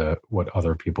describe what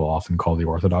other people often call the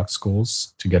orthodox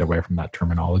schools, to get away from that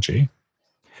terminology.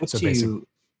 What do you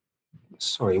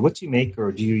make,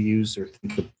 or do you use or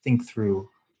think through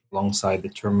alongside the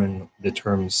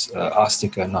terms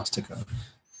Astika and Nastika?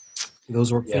 Do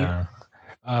those work? Yeah.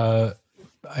 I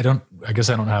guess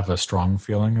I don't have a strong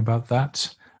feeling about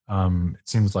that. It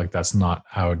seems like that's not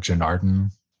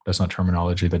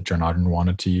terminology that Janardhan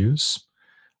wanted to use.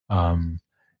 And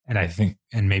I think,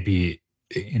 and maybe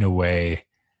in a way,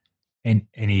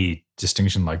 any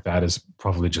distinction like that is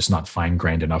probably just not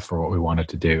fine-grained enough for what we wanted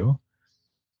to do.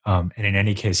 And in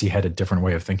any case, he had a different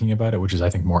way of thinking about it, which is, I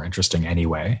think, more interesting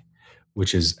anyway,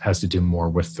 which has to do more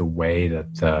with the way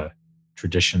that the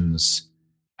traditions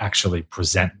actually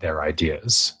present their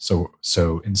ideas.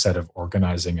 So instead of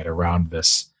organizing it around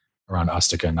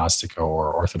Astika and Nastika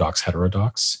or orthodox,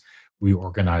 heterodox, we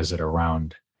organize it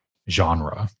around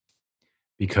genre.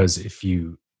 Because if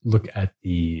you look at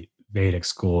the Vedic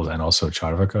schools and also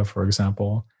Charvaka, for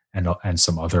example, and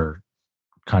some other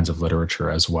kinds of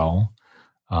literature as well,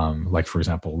 like, for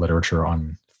example, literature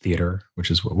on theater,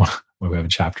 which is what we have a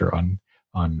chapter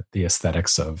on the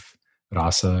aesthetics of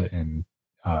rasa in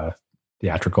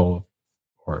theatrical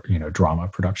or drama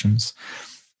productions.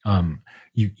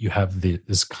 You have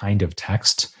this kind of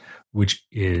text, which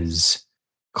is,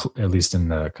 at least in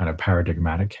the kind of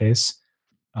paradigmatic case,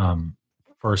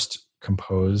 first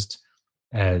composed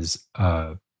as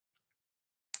a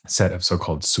set of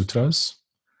so-called sutras,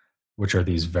 which are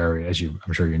these very,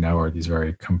 I'm sure you know, are these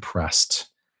very compressed,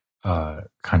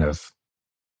 kind of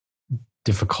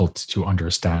difficult to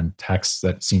understand texts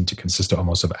that seem to consist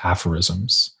almost of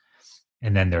aphorisms.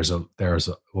 And then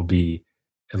will be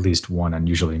at least one, and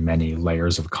usually many,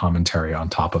 layers of commentary on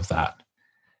top of that.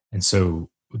 And so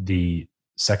the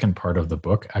second part of the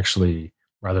book, actually,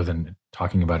 rather than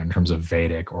talking about in terms of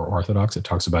Vedic or Orthodox, it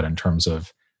talks about in terms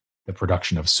of the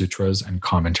production of sutras and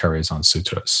commentaries on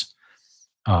sutras.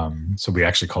 So we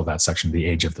actually call that section the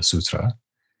Age of the Sutra.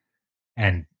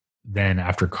 And then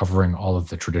after covering all of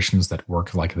the traditions that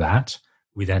work like that,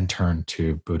 we then turn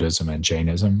to Buddhism and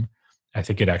Jainism. I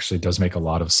think it actually does make a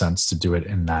lot of sense to do it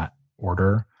in that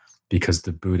order, because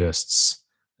the Buddhists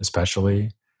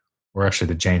especially, or actually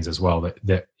the Jains as well,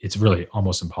 that it's really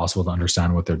almost impossible to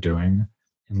understand what they're doing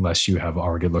unless you have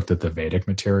already looked at the Vedic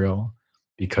material,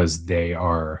 because they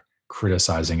are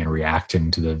criticizing and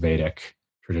reacting to the Vedic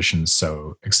traditions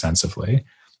so extensively.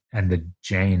 And the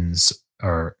Jains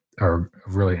are a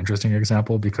really interesting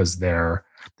example, because they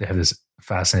have this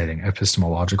fascinating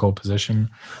epistemological position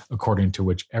according to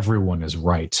which everyone is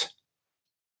right.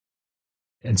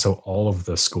 And so all of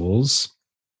the schools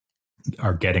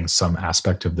are getting some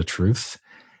aspect of the truth.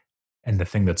 And the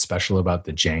thing that's special about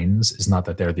the Jains is not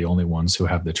that they're the only ones who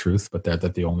have the truth, but they're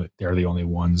the only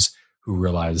ones who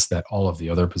realize that all of the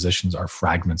other positions are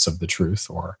fragments of the truth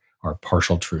or are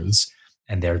partial truths.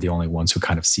 And they're the only ones who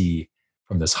kind of see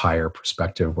from this higher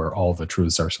perspective where all the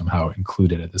truths are somehow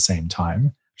included at the same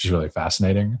time, which is really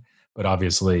fascinating. But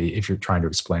obviously, if you're trying to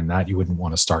explain that, you wouldn't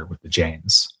want to start with the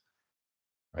Jains,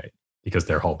 right? Because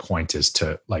their whole point is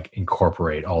to like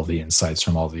incorporate all the insights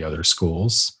from all the other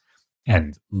schools.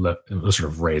 and sort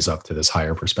of raise up to this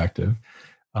higher perspective.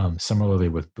 Similarly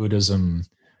with Buddhism,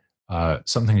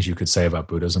 some things you could say about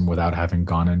Buddhism without having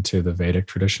gone into the Vedic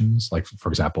traditions, like, for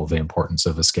example, the importance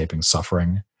of escaping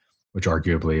suffering, which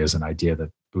arguably is an idea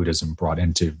that Buddhism brought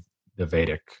into the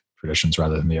Vedic traditions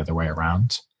rather than the other way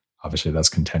around. Obviously, that's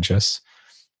contentious.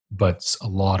 But a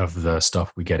lot of the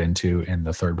stuff we get into in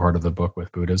the third part of the book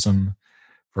with Buddhism,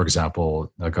 for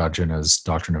example, Nagarjuna's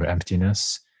doctrine of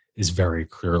emptiness, is very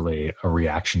clearly a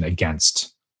reaction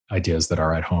against ideas that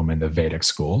are at home in the Vedic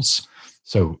schools.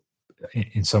 So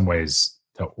in some ways,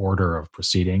 the order of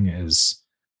proceeding is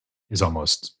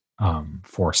almost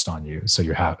forced on you. So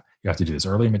you have to do this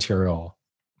early material,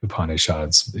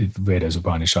 Upanishads, Vedas,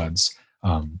 Upanishads,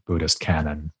 Buddhist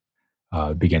canon,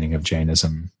 beginning of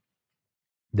Jainism.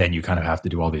 Then you kind of have to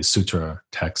do all these sutra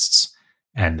texts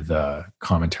and the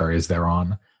commentaries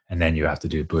thereon, and then you have to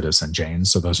do Buddhists and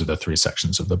Jains. So those are the three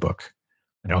sections of the book.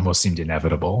 It almost seemed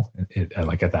inevitable,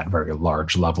 like at that very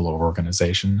large level of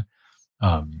organization.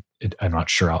 I'm not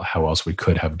sure how else we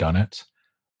could have done it,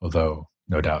 although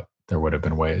no doubt there would have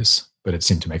been ways, but it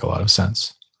seemed to make a lot of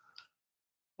sense.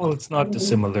 Well, it's not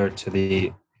dissimilar to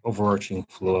the overarching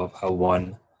flow of how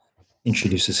one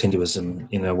introduces Hinduism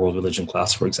in a world religion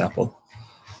class, for example.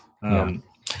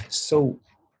 So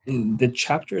the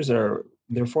chapters there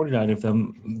are 49 of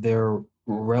them. They're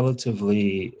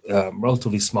relatively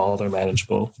small. They're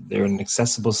manageable. They're an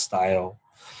accessible style.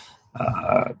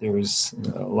 There's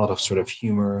a lot of sort of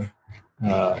humor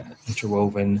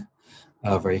interwoven,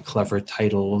 very clever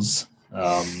titles.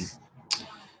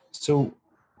 So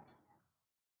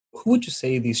who would you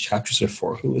say these chapters are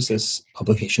for? Who is this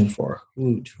publication for?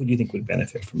 Who do you think would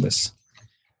benefit from this?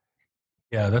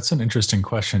 Yeah, that's an interesting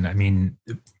question. I mean,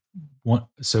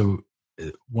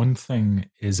 one thing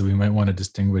is that we might want to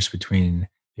distinguish between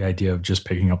the idea of just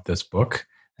picking up this book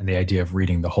and the idea of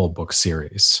reading the whole book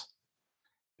series.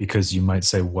 Because you might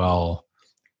say, well,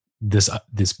 this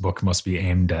book must be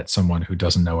aimed at someone who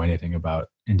doesn't know anything about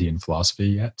Indian philosophy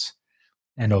yet.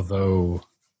 And although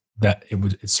that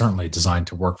it's certainly designed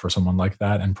to work for someone like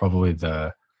that, and probably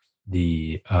the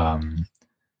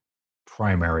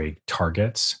primary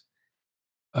targets.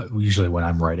 Usually when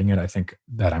I'm writing it, I think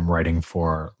that I'm writing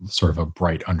for sort of a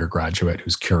bright undergraduate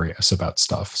who's curious about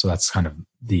stuff. So that's kind of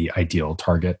the ideal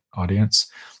target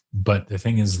audience. But the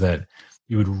thing is that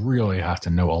you would really have to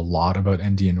know a lot about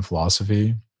Indian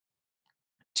philosophy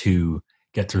to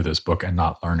get through this book and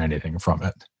not learn anything from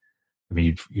it. I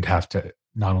mean, you'd have to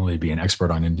not only be an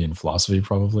expert on Indian philosophy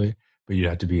probably, but you'd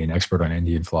have to be an expert on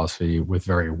Indian philosophy with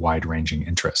very wide-ranging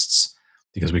interests,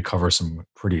 because we cover some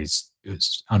pretty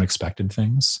unexpected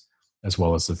things, as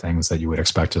well as the things that you would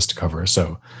expect us to cover.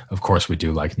 So, of course, we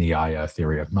do like Nyaya,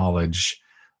 theory of knowledge.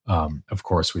 Of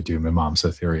course, we do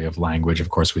Mimamsa, theory of language. Of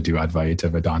course, we do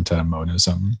Advaita Vedanta,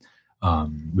 monism.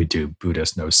 We do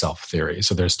Buddhist no-self theory.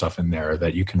 So there's stuff in there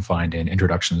that you can find in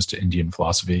Introductions to Indian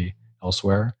Philosophy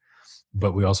elsewhere.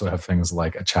 But we also have things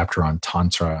like a chapter on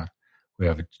Tantra. We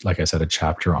have, like I said, a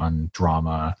chapter on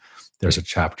drama. There's a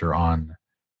chapter on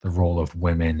the role of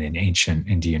women in ancient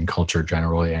Indian culture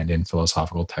generally and in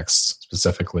philosophical texts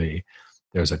specifically.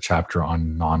 There's a chapter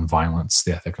on nonviolence,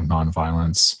 the ethic of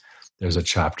nonviolence. There's a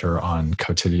chapter on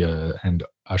Kautilya and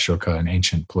Ashoka and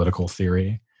ancient political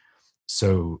theory.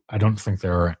 So I don't think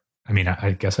there are, I mean,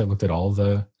 I guess I looked at all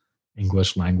the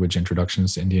English language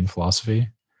introductions to Indian philosophy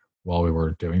while we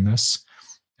were doing this.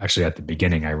 Actually, at the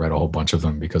beginning, I read a whole bunch of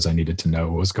them because I needed to know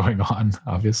what was going on,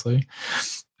 obviously.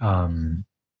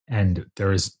 And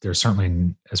there's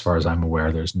certainly, as far as I'm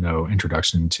aware, there's no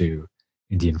introduction to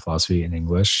Indian philosophy in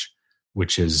English,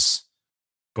 which is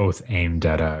both aimed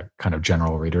at a kind of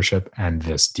general readership and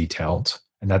this detailed.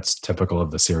 And that's typical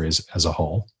of the series as a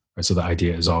whole. Right? So the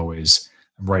idea is always,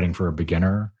 I'm writing for a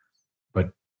beginner,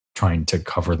 but trying to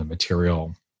cover the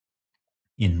material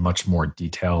in much more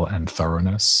detail and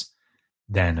thoroughness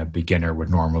than a beginner would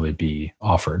normally be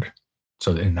offered.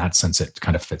 So in that sense, it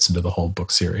kind of fits into the whole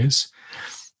book series.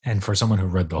 And for someone who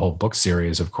read the whole book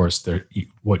series, of course,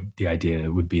 what the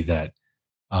idea would be that,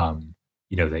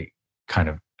 they kind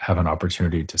of have an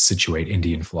opportunity to situate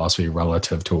Indian philosophy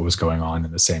relative to what was going on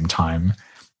in the same time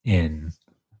in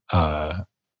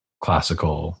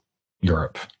classical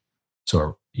Europe.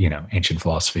 So, ancient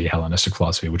philosophy, Hellenistic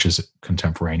philosophy, which is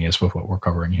contemporaneous with what we're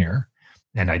covering here.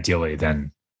 And ideally,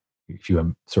 then, if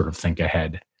you sort of think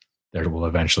ahead, there will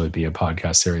eventually be a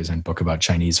podcast series and book about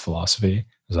Chinese philosophy,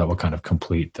 because that will kind of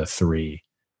complete the three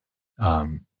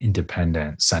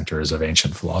independent centers of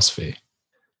ancient philosophy.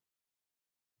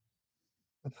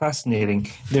 Fascinating.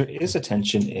 There is a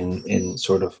tension in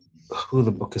sort of who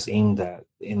the book is aimed at,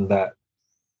 in that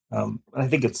I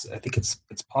think it's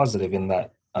positive in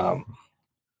that on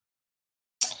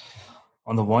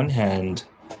the one hand,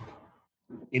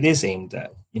 it is aimed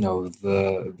at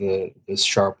the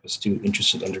sharp, astute,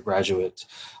 interested undergraduate,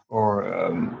 or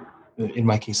in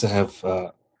my case, I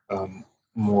have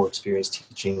more experience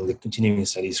teaching the continuing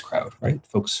studies crowd, right?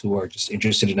 Folks who are just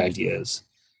interested in ideas,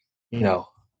 got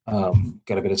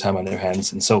a bit of time on their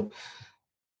hands, and so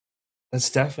that's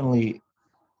definitely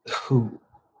who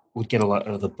would get a lot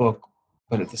out of the book.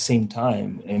 But at the same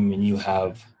time, I mean, you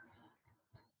have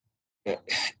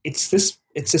it's this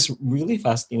really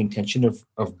fascinating tension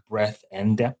of breadth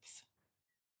and depth,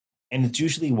 and it's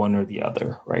usually one or the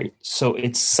other, right? So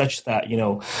it's such that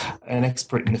an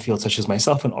expert in the field such as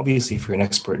myself, and obviously if you're an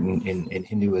expert in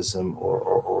Hinduism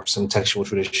or some textual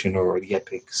tradition or the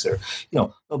epics, or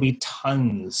there'll be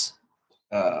tons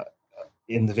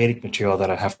in the Vedic material that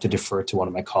I have to defer to one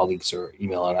of my colleagues or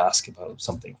email and ask about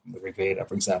something from the Rig Veda,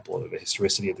 for example, or the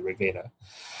historicity of the Rig Veda.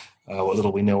 What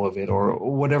little we know of it, or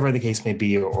whatever the case may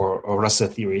be, or rasa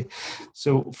theory.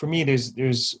 So for me,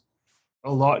 there's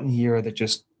a lot in here that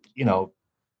just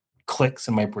clicks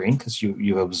in my brain because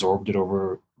you've absorbed it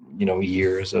over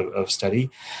years of study,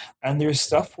 and there's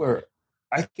stuff where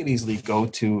I could easily go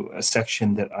to a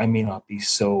section that I may not be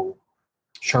so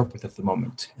sharp with at the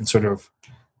moment, and sort of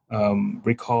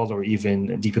recall or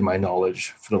even deepen my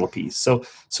knowledge for a little piece. So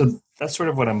that's sort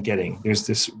of what I'm getting. There's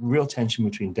this real tension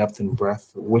between depth and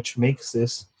breadth, which makes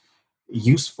this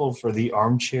useful for the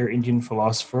armchair Indian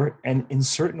philosopher, and in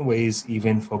certain ways,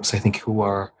 even folks I think who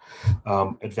are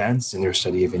advanced in their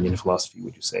study of Indian philosophy,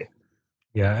 would you say?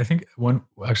 Yeah, I think one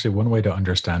way to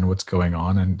understand what's going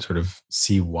on and sort of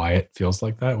see why it feels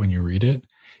like that when you read it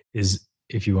is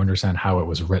if you understand how it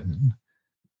was written.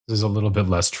 This is a little bit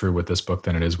less true with this book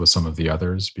than it is with some of the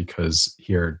others, because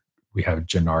here we have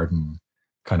Janardhan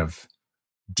kind of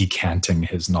decanting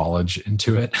his knowledge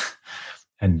into it,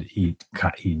 and he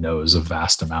knows a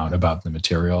vast amount about the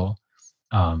material,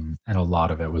 and a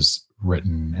lot of it was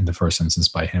written in the first instance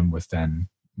by him, with then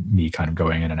me kind of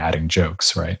going in and adding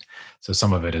jokes, right? So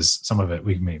some of it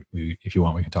we if you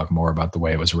want, we can talk more about the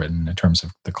way it was written in terms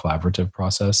of the collaborative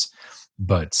process,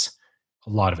 but a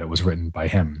lot of it was written by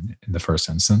him in the first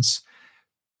instance.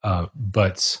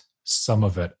 But some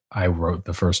of it I wrote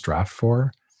the first draft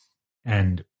for.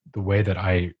 And the way that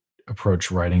I approach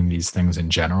writing these things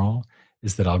in general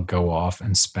is that I'll go off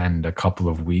and spend a couple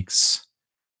of weeks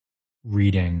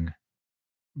reading,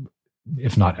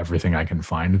 if not everything I can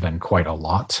find, then quite a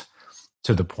lot,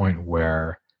 to the point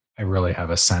where I really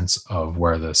have a sense of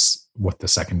what the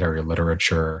secondary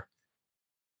literature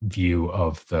view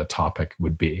of the topic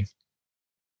would be.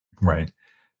 Right.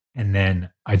 And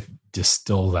then I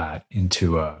distill that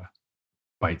into a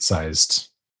bite-sized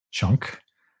chunk,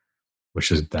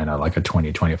 which is then like a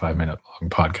 20, 25 minute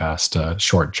long podcast,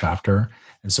 short chapter.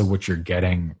 And so what you're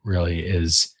getting really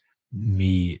is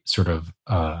me sort of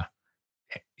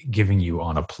giving you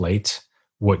on a plate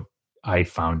what I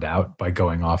found out by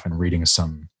going off and reading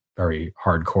some very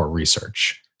hardcore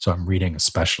research. So I'm reading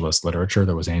specialist literature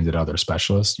that was aimed at other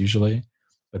specialists usually,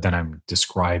 but then I'm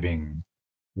describing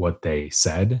what they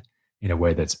said in a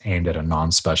way that's aimed at a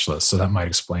non-specialist. So that might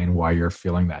explain why you're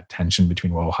feeling that tension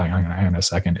between, well, hang on a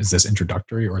second, is this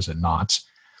introductory or is it not?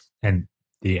 And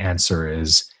the answer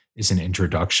is an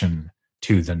introduction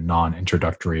to the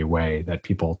non-introductory way that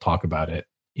people talk about it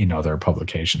in other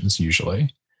publications usually.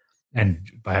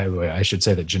 And by the way, I should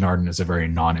say that Janardhan is a very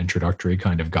non-introductory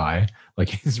kind of guy. Like,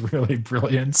 he's really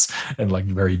brilliant and like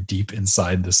very deep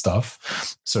inside the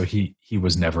stuff. So he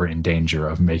was never in danger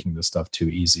of making the stuff too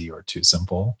easy or too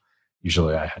simple.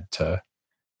 Usually I had to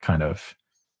kind of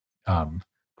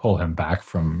pull him back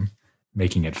from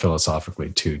making it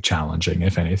philosophically too challenging,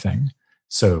 if anything.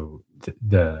 So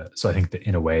so I think that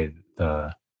in a way,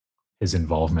 his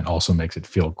involvement also makes it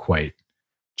feel quite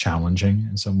challenging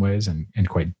in some ways and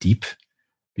quite deep,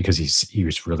 because he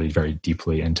was really very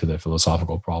deeply into the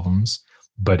philosophical problems,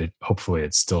 but hopefully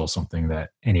it's still something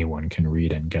that anyone can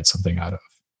read and get something out of.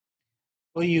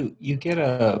 Well, you get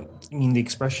the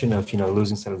expression of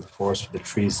losing sight of the forest for the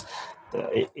trees.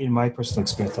 In my personal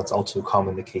experience, that's also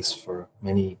common the case for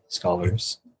many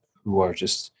scholars who are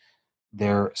just,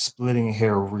 they're splitting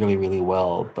hair really, really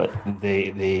well, but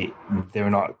they're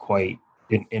not quite,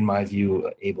 in my view,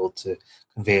 able to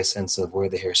convey a sense of where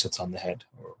the hair sits on the head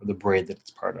or the braid that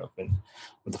it's part of, and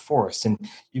with the forest. And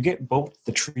you get both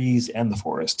the trees and the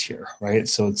forest here, right?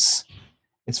 So it's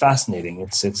fascinating.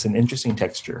 It's an interesting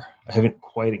texture. I haven't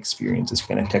quite experienced this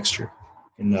kind of texture.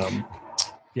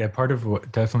 Yeah,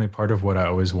 definitely part of what I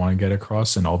always want to get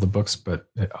across in all the books, but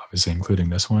obviously including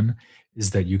this one,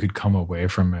 is that you could come away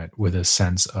from it with a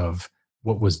sense of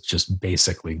what was just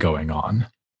basically going on,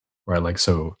 right? Like,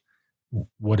 so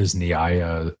what is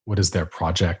Nyaya? What is their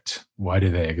project? Why do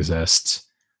they exist?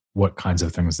 What kinds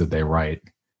of things did they write?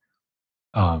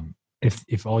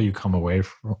 If all you come away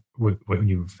from when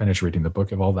you finish reading the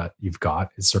book, if all that you've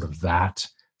got is sort of that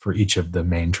for each of the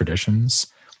main traditions,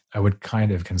 I would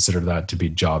kind of consider that to be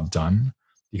job done.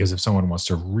 Because if someone wants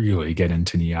to really get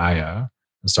into Nyaya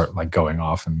and start like going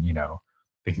off and,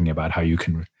 thinking about how you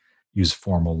can use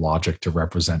formal logic to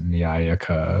represent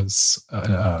Nyayika's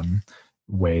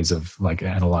ways of like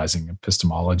analyzing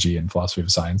epistemology and philosophy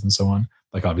of science and so on,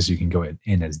 like obviously you can go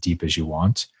in as deep as you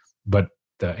want, but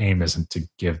the aim isn't to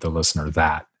give the listener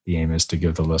that. The aim is to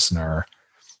give the listener,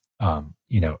 a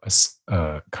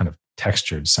kind of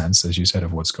textured sense, as you said,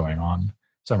 of what's going on.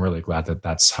 So I'm really glad that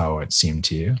that's how it seemed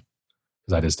to you, because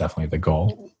that is definitely the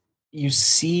goal. You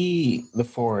see the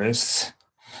forest,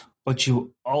 but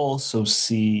you also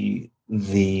see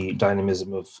the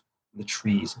dynamism of the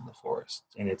trees in the forest,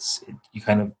 and you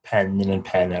kind of pan in and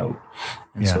pan out,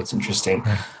 and so it's interesting.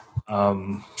 Right.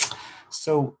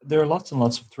 So there are lots and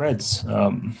lots of threads,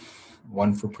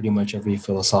 one for pretty much every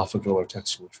philosophical or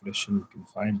textual tradition you can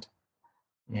find,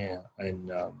 in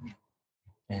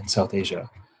South Asia.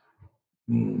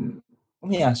 Let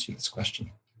me ask you this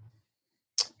question: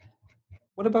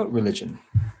 what about religion?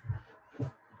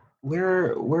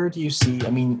 Where do you see? I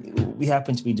mean, we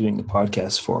happen to be doing the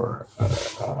podcast for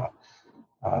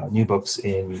New Books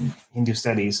in Hindu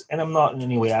Studies, and I'm not in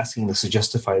any way asking this to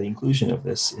justify the inclusion of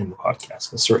this in the podcast,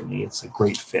 because certainly it's a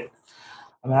great fit.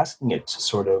 I'm asking it to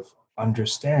sort of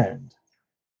understand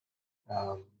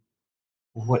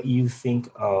what you think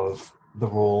of the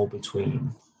role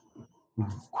between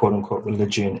quote-unquote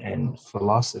religion and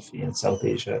philosophy in South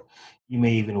Asia. You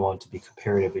may even want to be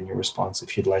comparative in your response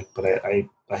if you'd like, but I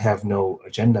have no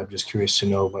agenda. I'm just curious to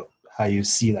know about how you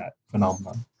see that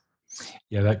phenomenon.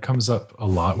 Yeah, that comes up a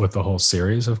lot with the whole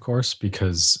series, of course,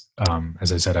 because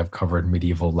as I said, I've covered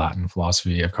medieval Latin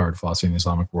philosophy, I've covered philosophy in the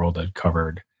Islamic world, I've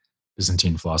covered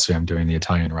Byzantine philosophy, I'm doing the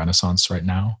Italian Renaissance right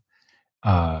now.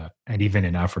 And even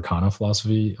in Africana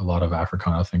philosophy, a lot of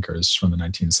Africana thinkers from the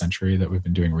 19th century that we've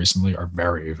been doing recently are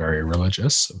very, very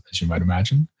religious, as you might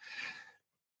imagine.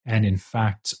 And in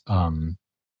fact,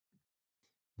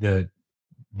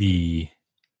 if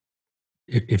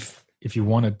you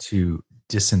wanted to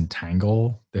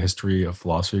disentangle the history of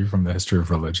philosophy from the history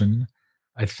of religion,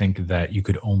 I think that you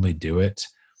could only do it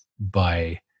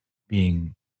by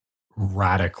being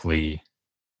radically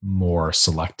more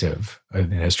selective in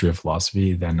the history of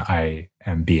philosophy than I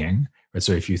am being. Right?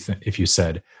 So if you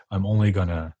said, I'm only going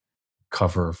to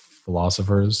cover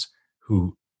philosophers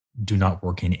who do not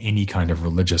work in any kind of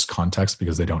religious context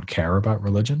because they don't care about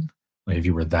religion, like if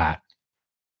you were that,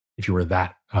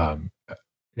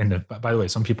 and by the way,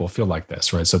 some people feel like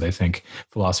this, right? So they think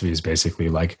philosophy is basically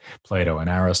like Plato and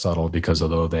Aristotle, because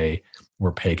although they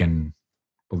were pagan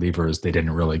believers, they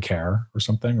didn't really care or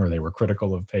something, or they were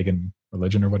critical of pagan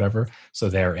religion or whatever. So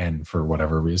they're in for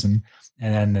whatever reason.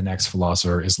 And then the next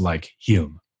philosopher is like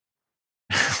Hume,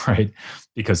 right?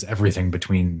 Because everything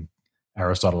between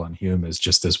Aristotle and Hume is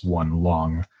just this one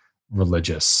long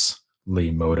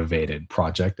religiously motivated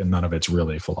project, and none of it's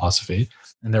really philosophy.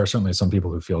 And there are certainly some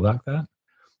people who feel like that.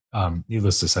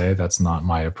 Needless to say, that's not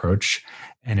my approach.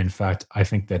 And in fact, I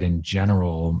think that in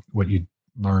general, what you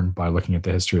learn by looking at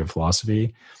the history of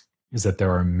philosophy is that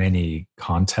there are many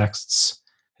contexts,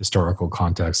 historical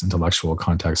contexts, intellectual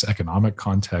contexts, economic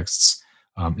contexts,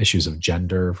 issues of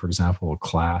gender, for example,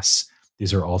 class.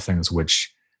 These are all things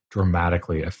which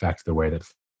dramatically affect the way that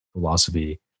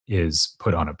philosophy is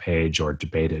put on a page or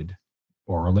debated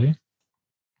orally.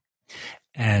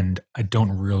 And I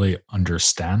don't really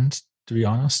understand, to be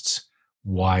honest,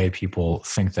 why people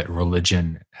think that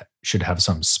religion should have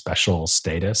some special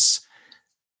status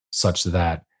such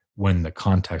that when the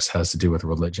context has to do with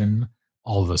religion,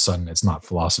 all of a sudden it's not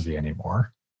philosophy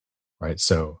anymore, right?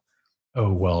 So,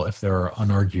 oh, well, if there are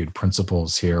unargued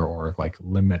principles here or like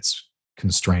limits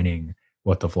constraining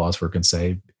what the philosopher can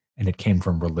say, and it came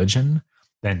from religion,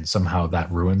 then somehow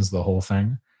that ruins the whole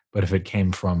thing. But if it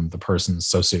came from the person's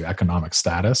socioeconomic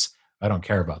status, I don't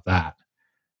care about that,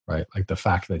 right? Like the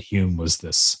fact that Hume was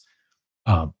this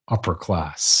upper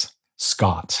class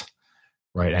Scot,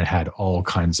 right, and had all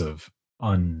kinds of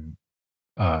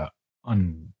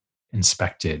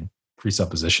uninspected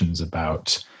presuppositions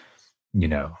about,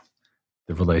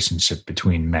 the relationship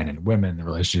between men and women, the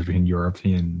relationship between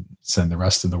Europeans and the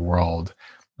rest of the world,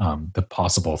 the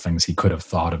possible things he could have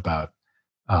thought about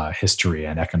history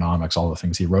and economics, all the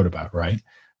things he wrote about, right?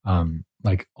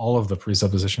 Like all of the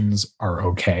presuppositions are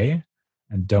okay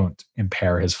and don't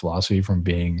impair his philosophy from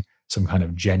being some kind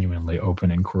of genuinely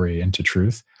open inquiry into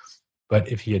truth. But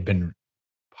if he had been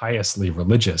piously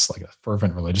religious, like a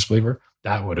fervent religious believer,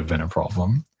 that would have been a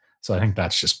problem. So I think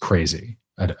that's just crazy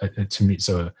to me.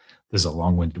 So this is a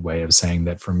long-winded way of saying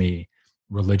that for me,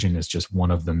 religion is just one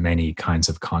of the many kinds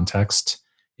of context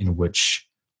in which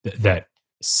that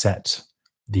set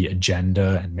the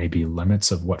agenda and maybe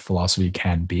limits of what philosophy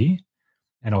can be,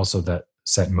 and also that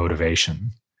set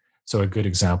motivation. So a good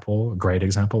example, a great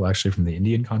example actually from the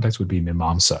Indian context would be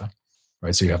Mimamsa,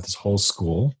 right? So you have this whole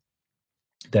school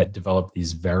that developed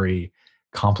these very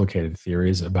complicated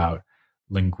theories about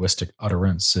linguistic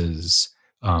utterances,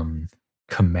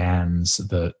 commands,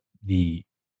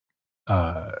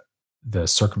 the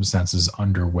circumstances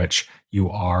under which you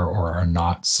are or are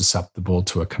not susceptible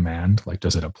to a command. Like,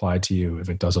 does it apply to you? If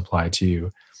it does apply to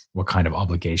you, what kind of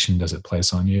obligation does it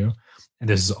place on you? And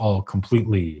this is all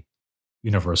completely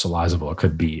universalizable. It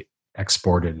could be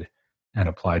exported and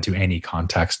applied to any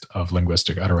context of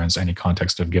linguistic utterance, any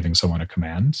context of giving someone a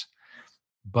command.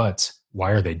 But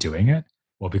why are they doing it?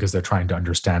 Well, because they're trying to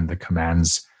understand the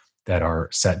commands that are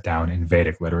set down in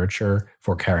Vedic literature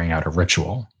for carrying out a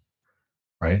ritual,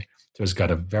 right? So it's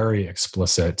got a very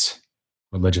explicit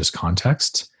religious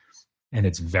context, and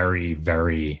it's very,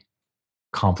 very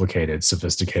complicated,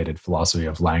 sophisticated philosophy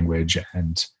of language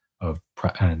and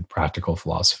practical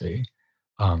philosophy.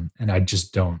 And I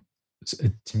just don't,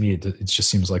 to me, it just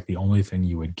seems like the only thing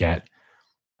you would get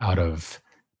out of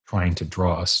trying to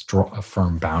draw a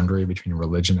firm boundary between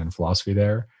religion and philosophy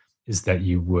there is that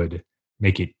you would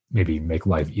make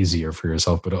life easier for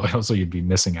yourself, but also you'd be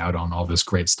missing out on all this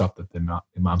great stuff that the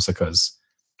Mimamsakas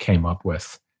came up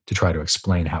with to try to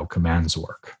explain how commands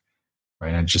work,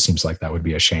 right? And it just seems like that would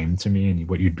be a shame to me, and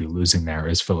what you'd be losing there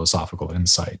is philosophical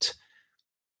insight.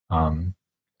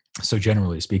 So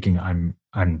generally speaking,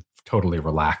 I'm totally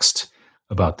relaxed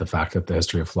about the fact that the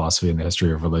history of philosophy and the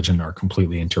history of religion are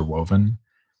completely interwoven,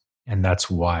 and that's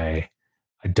why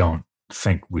I don't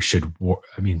think we should.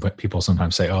 But people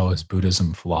sometimes say, "Oh, is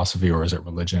Buddhism philosophy or is it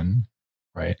religion?"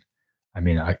 Right? I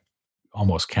mean, I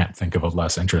almost can't think of a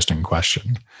less interesting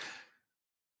question.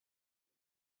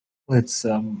 Well, it's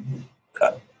I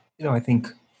think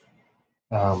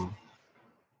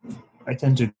I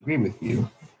tend to agree with you,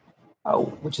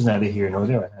 which is neither here nor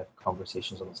there. I have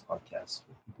conversations on this podcast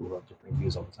with people who have different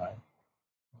views all the time.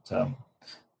 But,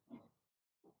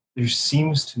 there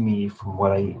seems to me, from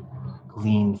what I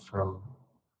gleaned from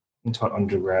being taught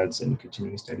undergrads and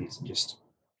continuing studies and just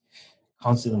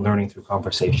constantly learning through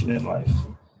conversation in life,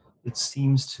 it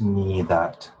seems to me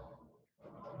that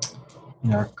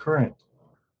in our current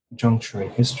juncture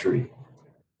in history,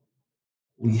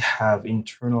 we have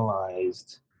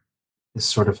internalized this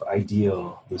sort of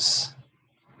ideal, this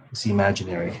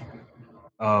imaginary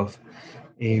of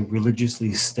a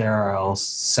religiously sterile,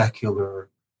 secular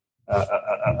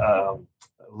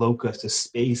locus, a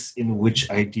space in which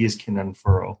ideas can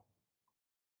unfurl,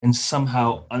 and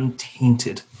somehow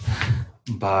untainted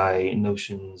by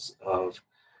notions of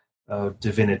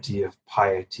divinity, of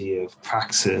piety, of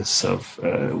praxis,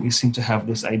 we seem to have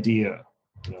this idea,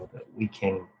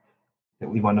 that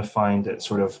we want to find a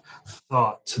sort of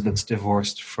thought that's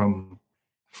divorced from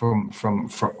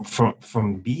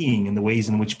being, and the ways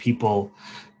in which people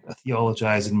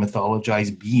theologize and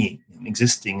mythologize being and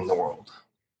existing in the world.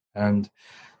 And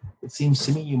it seems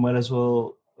to me you might as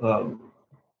well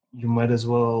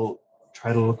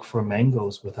try to look for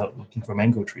mangoes without looking for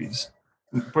mango trees.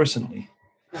 Personally,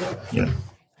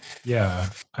 yeah.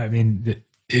 I mean,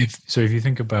 if you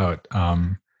think about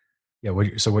I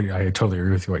totally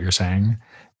agree with what you're saying.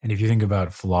 And if you think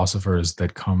about philosophers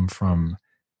that come from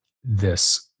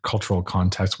this cultural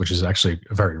context, which is actually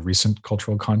a very recent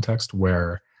cultural context,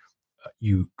 where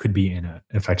you could be in an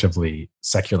effectively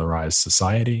secularized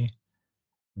society,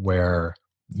 where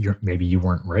maybe you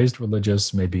weren't raised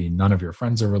religious, maybe none of your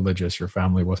friends are religious, your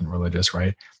family wasn't religious,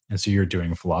 right? And so you're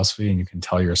doing philosophy, and you can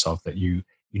tell yourself that you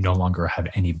no longer have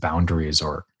any boundaries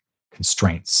or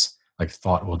constraints. Like,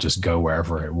 thought will just go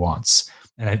wherever it wants.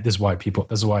 And this is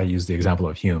why I use the example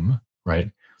of Hume,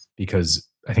 right? Because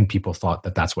I think people thought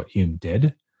that that's what Hume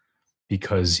did,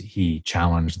 because he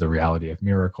challenged the reality of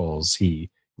miracles.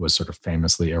 He was sort of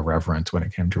famously irreverent when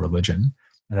it came to religion.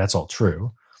 And that's all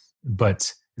true.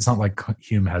 But it's not like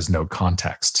Hume has no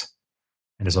context.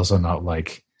 And it's also not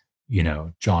like,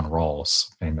 John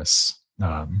Rawls, famous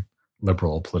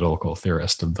liberal political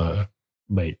theorist of the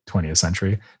late 20th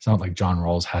century. It's not like John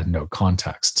Rawls had no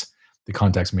context. The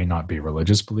context may not be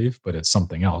religious belief, but it's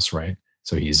something else, right?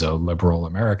 So he's a liberal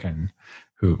American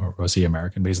or was he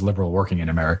American? But he's a liberal working in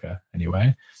America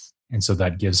anyway. And so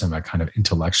that gives him a kind of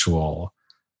intellectual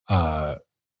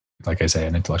like I say,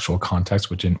 an intellectual context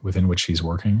within which he's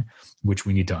working, which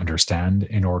we need to understand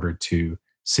in order to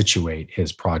situate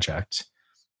his project.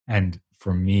 And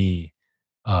for me,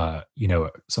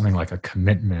 something like a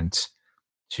commitment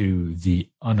to the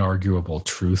unarguable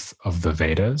truth of the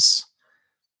Vedas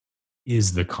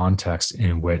is the context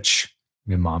in which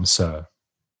Mimamsa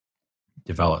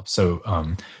develops. So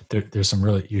there's some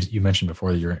really, you mentioned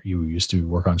before that you used to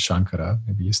work on Shankara,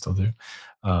 maybe you still do.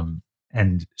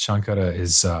 And Shankara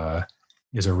is a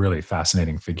really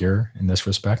fascinating figure in this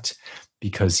respect,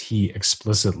 because he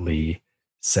explicitly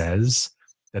says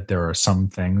that there are some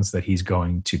things that he's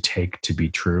going to take to be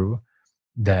true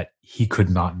that he could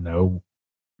not know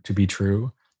to be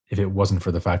true if it wasn't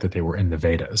for the fact that they were in the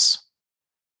Vedas,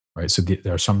 right? So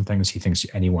there are some things he thinks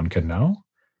anyone can know,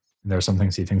 and there are some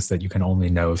things he thinks that you can only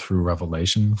know through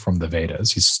revelation from the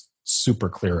Vedas. He's super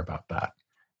clear about that,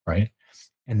 right?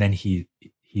 And then he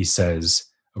says,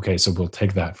 okay, so we'll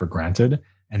take that for granted,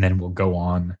 and then we'll go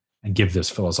on and give this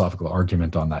philosophical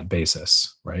argument on that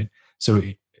basis, right? So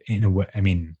in a way, I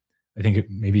mean, I think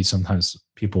maybe sometimes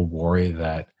people worry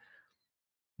that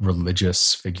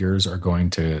religious figures are going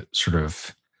to sort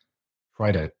of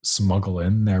try to smuggle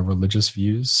in their religious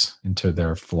views into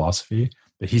their philosophy,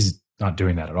 but he's not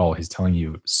doing that at all. He's telling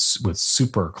you with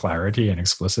super clarity and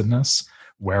explicitness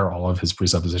where all of his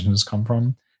presuppositions come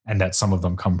from, and that some of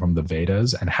them come from the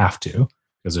Vedas and have to,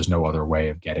 because there's no other way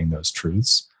of getting those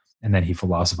truths. And then he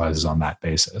philosophizes on that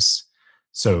basis.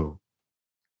 So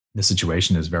the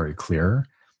situation is very clear.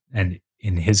 And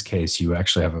in his case, you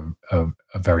actually have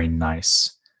a very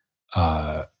nice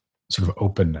sort of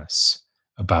openness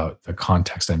about the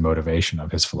context and motivation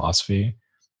of his philosophy.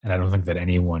 And I don't think that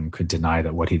anyone could deny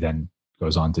that what he then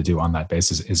goes on to do on that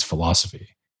basis is philosophy,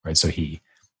 right? So he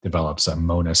develops a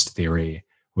monist theory,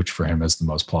 which for him is the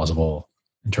most plausible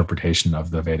interpretation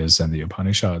of the Vedas and the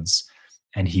Upanishads.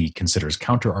 And he considers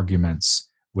counter arguments,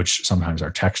 which sometimes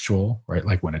are textual, right?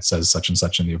 Like when it says such and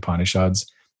such in the Upanishads,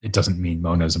 it doesn't mean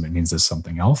monism. It means there's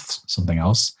something else,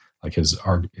 like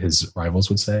his rivals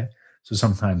would say. So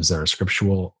sometimes there are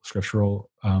scriptural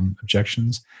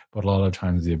objections, but a lot of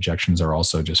times the objections are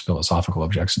also just philosophical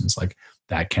objections, like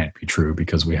that can't be true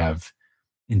because we have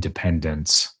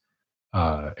independent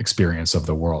experience of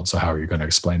the world. So how are you going to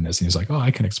explain this? And he's like, oh,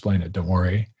 I can explain it. Don't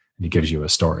worry. And he gives you a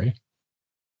story.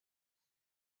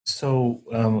 So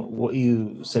what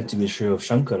you said to be true of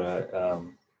Shankara,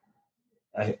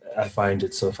 I find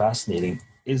it so fascinating.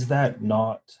 Is that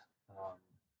not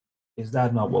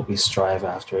what we strive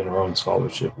after in our own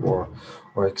scholarship, or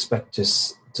expect to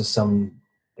some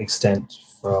extent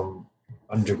from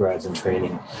undergrads in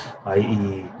training,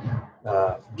 i.e.,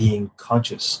 being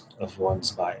conscious of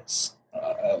one's bias,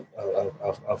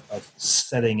 of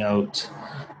setting out,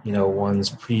 one's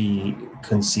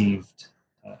preconceived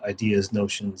ideas,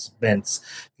 notions, bents,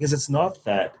 because it's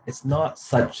not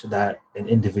such that an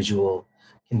individual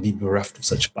can be bereft of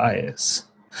such bias.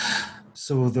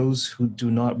 So those who do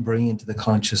not bring into the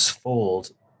conscious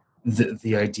fold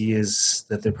the ideas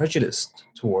that they're prejudiced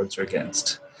towards or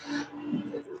against,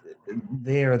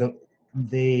 their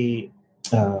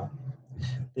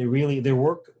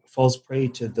work falls prey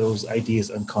to those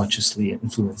ideas unconsciously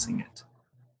influencing it,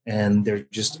 and they're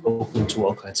just open to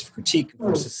all kinds of critique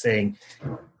versus saying,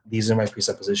 these are my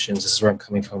presuppositions, this is where I'm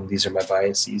coming from, these are my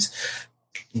biases,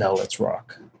 now let's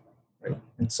rock. Right.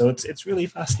 And so it's really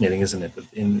fascinating, isn't it,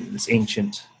 that in this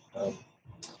ancient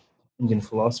Indian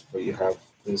philosophy, you have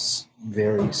this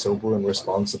very sober and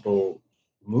responsible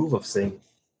move of saying,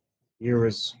 here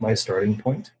is my starting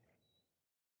point,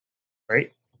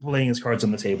 right? Laying his cards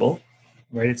on the table,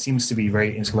 right? It seems to be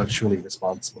very intellectually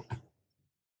responsible.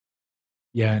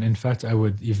 Yeah, and in fact, I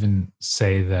would even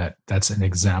say that that's an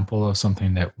example of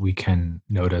something that we can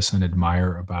notice and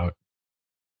admire about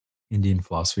Indian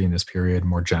philosophy in this period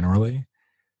more generally,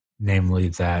 namely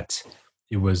that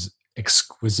it was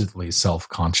exquisitely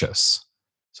self-conscious.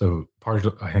 So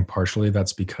I think partially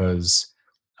that's because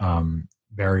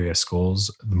various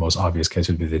schools, the most obvious case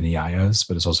would be the Nyayas,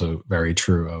 but it's also very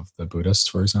true of the Buddhists,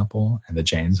 for example, and the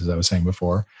Jains, as I was saying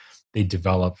before. They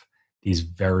develop these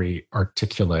very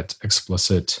articulate,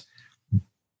 explicit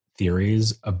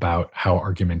theories about how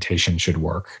argumentation should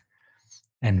work.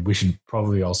 And we should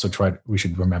probably also we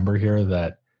should remember here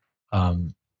that a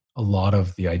lot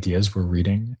of the ideas we're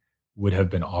reading would have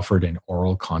been offered in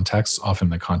oral contexts, often in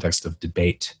the context of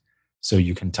debate. So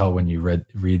you can tell when you read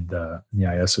the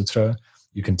Nyaya Sutra,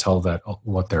 you can tell that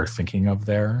what they're thinking of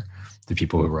there, the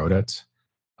people who wrote it,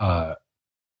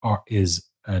 is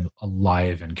a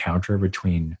live encounter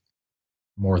between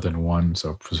more than one,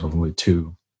 so presumably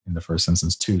two, in the first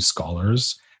instance, two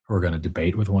scholars who are going to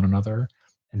debate with one another.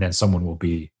 And then someone will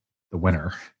be the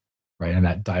winner, right? And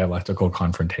that dialectical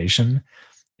confrontation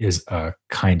is a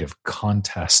kind of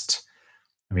contest.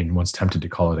 I mean, one's tempted to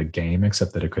call it a game,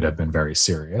 except that it could have been very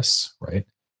serious, right?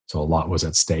 So a lot was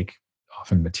at stake,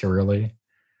 often materially,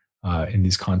 in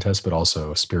these contests, but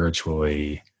also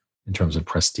spiritually, in terms of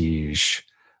prestige,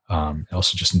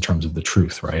 also just in terms of the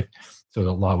truth, right? So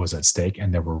a lot was at stake,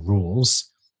 and there were rules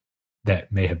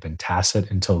that may have been tacit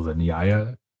until the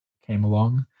Nyaya came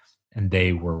along, and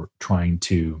they were trying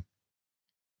to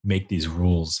make these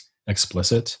rules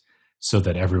explicit so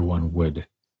that everyone would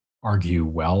argue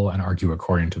well and argue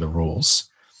according to the rules.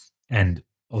 And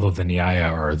although the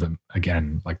Nyaya are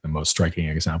again like the most striking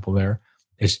example there,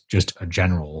 it's just a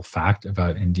general fact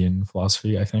about Indian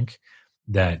philosophy, I think,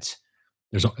 that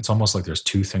it's almost like there's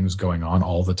two things going on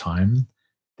all the time.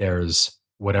 There's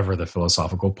whatever the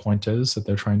philosophical point is that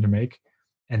they're trying to make,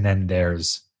 and then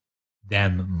there's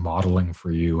them modeling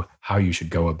for you how you should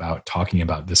go about talking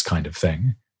about this kind of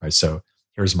thing, right? So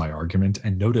here's my argument,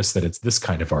 and notice that it's this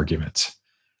kind of argument,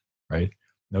 right?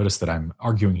 Notice that I'm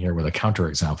arguing here with a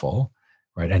counterexample,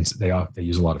 right? And they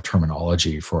use a lot of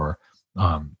terminology for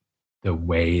the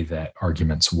way that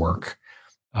arguments work.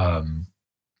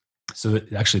 So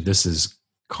that actually, this is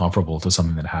comparable to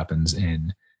something that happens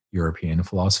in European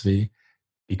philosophy,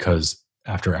 because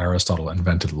after Aristotle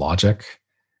invented logic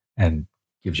and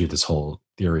gives you this whole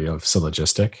theory of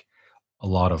syllogistic, a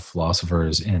lot of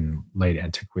philosophers in late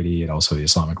antiquity and also the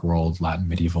Islamic world, Latin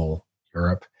medieval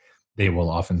Europe, they will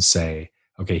often say,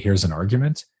 okay, here's an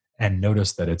argument, and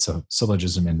notice that it's a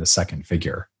syllogism in the second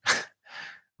figure,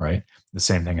 right? The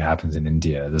same thing happens in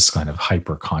India, this kind of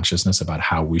hyper consciousness about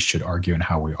how we should argue and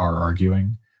how we are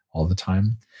arguing all the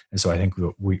time. And so I think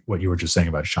what you were just saying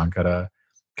about Shankara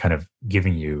kind of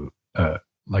giving you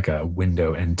like a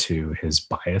window into his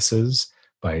biases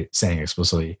by saying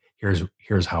explicitly,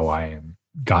 here's how I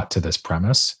got to this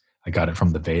premise. I got it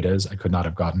from the Vedas. I could not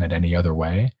have gotten it any other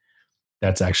way.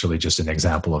 That's actually just an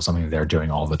example of something they're doing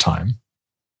all the time.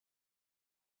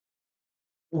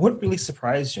 What really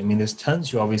surprised you? I mean, there's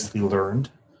tons you obviously learned.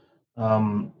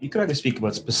 You could either speak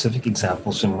about specific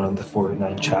examples in one of the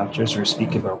 49 chapters or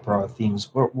speak about broad themes.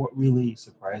 What really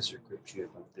surprised or gripped you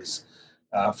about this,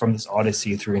 from this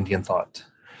odyssey through Indian thought?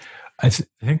 I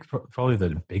think probably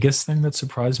the biggest thing that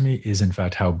surprised me is, in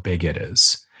fact, how big it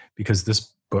is, because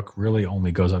this book really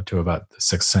only goes up to about the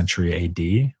 6th century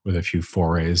AD with a few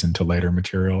forays into later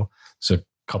material. So a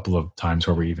couple of times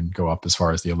where we even go up as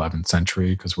far as the 11th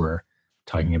century, because we're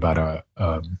talking about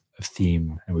a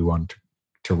theme and we want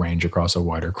to range across a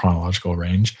wider chronological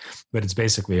range. But it's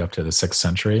basically up to the 6th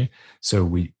century. So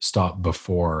we stop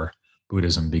before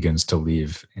Buddhism begins to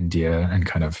leave India and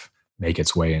kind of make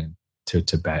its way into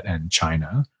Tibet and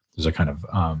China. There's a kind of,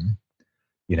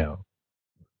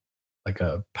 like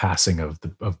a passing of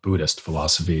Buddhist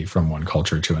philosophy from one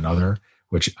culture to another,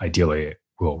 which ideally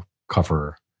will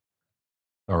cover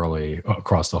thoroughly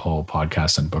across the whole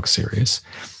podcast and book series.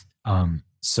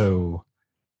 So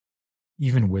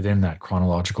even within that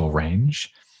chronological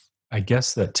range, I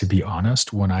guess that, to be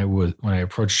honest, when I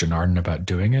approached Janardhan about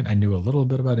doing it, I knew a little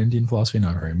bit about Indian philosophy,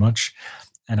 not very much.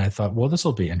 And I thought, well, this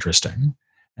will be interesting.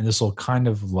 And this will kind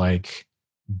of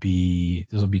be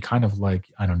kind of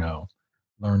like, I don't know,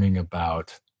 learning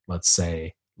about, let's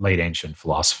say, late ancient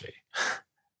philosophy,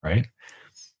 right?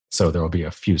 So there will be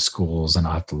a few schools and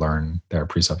I'll have to learn their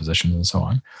presuppositions and so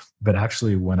on. But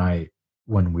actually,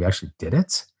 when we actually did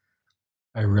it,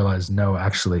 I realized, no,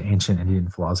 actually, ancient Indian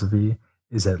philosophy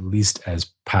is at least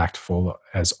as packed full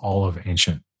as all of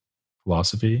ancient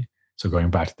philosophy. So going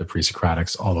back to the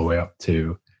pre-Socratics all the way up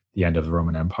to the end of the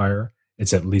Roman Empire,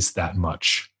 it's at least that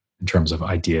much in terms of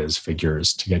ideas,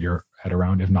 figures to get your head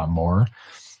around, if not more.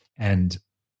 And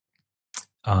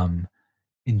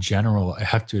in general, I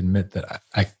have to admit that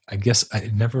I guess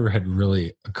it never had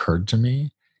really occurred to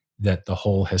me that the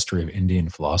whole history of Indian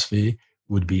philosophy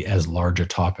would be as large a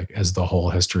topic as the whole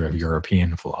history of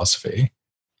European philosophy,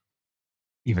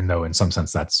 even though in some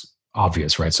sense that's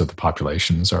obvious, right? So the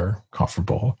populations are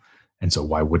comparable, and so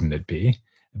why wouldn't it be?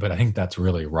 But I think that's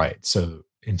really right. So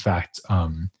in fact,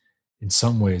 in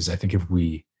some ways, I think if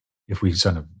we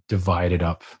sort of divided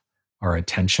up our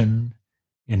attention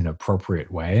in an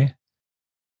appropriate way,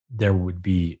 there would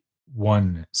be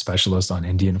one specialist on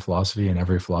Indian philosophy in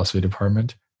every philosophy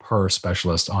department per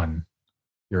specialist on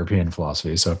European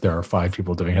philosophy. So if there are 5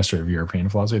 people doing history of European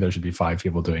philosophy, there should be 5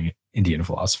 people doing Indian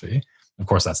philosophy. Of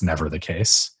course, that's never the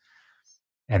case.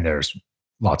 And there's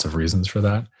lots of reasons for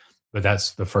that. But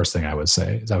that's the first thing I would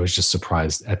say, is I was just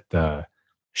surprised at the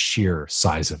sheer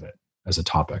size of it as a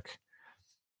topic.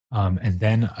 And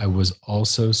then I was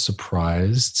also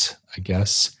surprised, I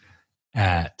guess,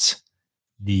 at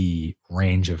the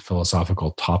range of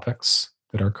philosophical topics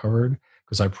that are covered,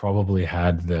 because I probably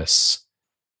had this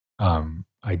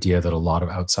idea that a lot of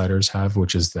outsiders have,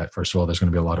 which is that, first of all, there's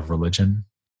going to be a lot of religion,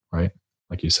 right?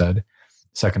 Like you said.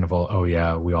 Second of all, oh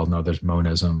yeah, we all know there's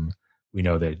monism. We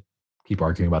know they keep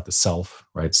arguing about the self,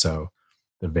 right? So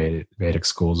the Vedic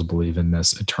schools believe in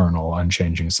this eternal,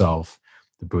 unchanging self.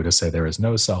 The Buddhists say there is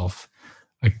no self.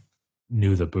 I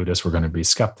knew the Buddhists were going to be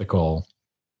skeptical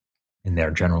in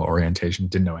their general orientation,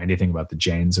 didn't know anything about the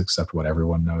Jains except what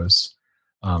everyone knows.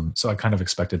 So I kind of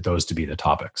expected those to be the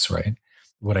topics, right?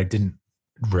 What I didn't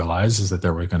realize is that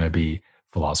there was going to be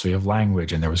philosophy of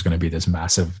language, and there was going to be this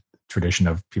massive tradition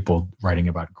of people writing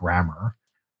about grammar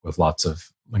with lots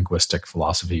of linguistic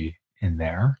philosophy in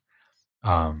there.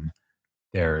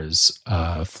 There's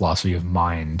philosophy of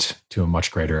mind to a much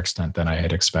greater extent than I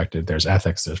had expected. There's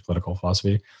ethics, there's political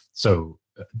philosophy. So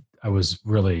I was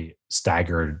really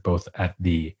staggered both at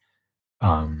the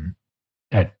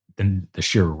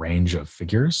sheer range of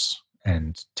figures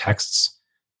and texts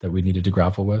that we needed to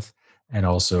grapple with, and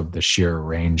also the sheer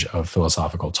range of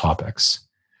philosophical topics.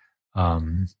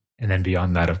 And then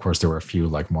beyond that, of course, there were a few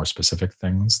like more specific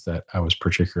things that I was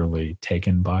particularly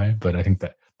taken by. But I think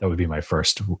that would be my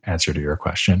first answer to your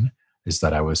question, is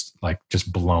that I was like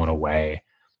just blown away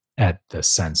at the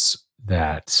sense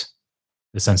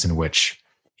in which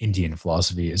Indian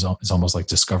philosophy is almost like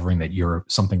discovering that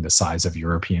something the size of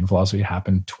European philosophy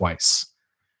happened twice,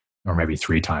 or maybe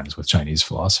 3 times with Chinese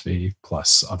philosophy,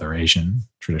 plus other Asian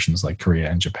traditions like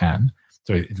Korea and Japan.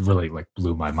 So it really like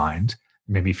blew my mind.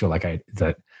 It made me feel like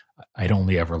I'd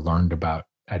only ever learned about,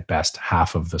 at best,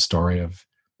 half of the story of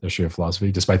the history of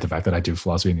philosophy, despite the fact that I do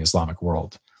philosophy in the Islamic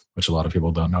world, which a lot of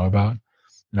people don't know about.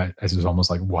 And I was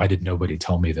almost like, why did nobody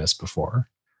tell me this before?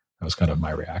 That was kind of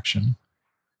my reaction.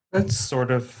 That's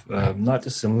sort of not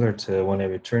dissimilar to when I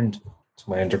returned to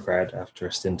my undergrad after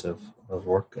a stint of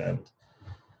work, and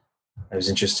I was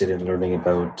interested in learning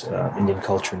about Indian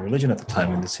culture and religion at the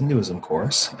time in this Hinduism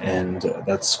course, and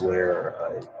that's where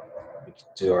we could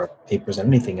do our papers on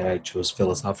anything, and I chose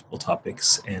philosophical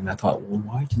topics, and I thought, well,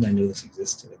 why didn't I know this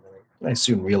existed? And I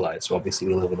soon realized, well, obviously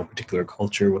we live in a particular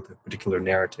culture with a particular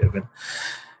narrative,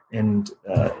 and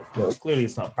clearly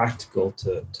it's not practical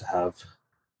to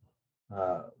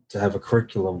have a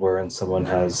curriculum wherein someone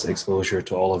has exposure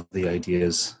to all of the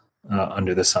ideas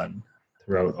under the sun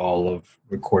throughout all of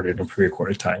recorded and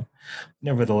pre-recorded time.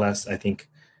 Nevertheless, I think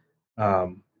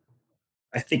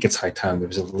it's high time there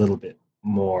was a little bit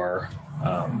more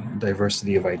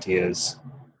diversity of ideas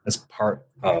as part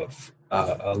of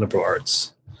a liberal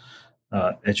arts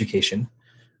education.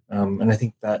 And I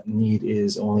think that need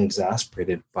is only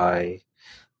exacerbated by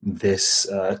this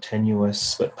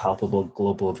tenuous but palpable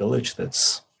global village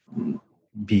that's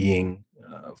being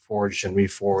forged and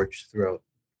reforged throughout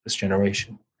this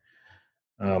generation.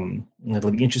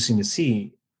 It'll be interesting to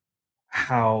see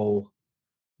how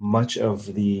much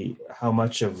of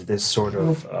this sort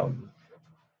of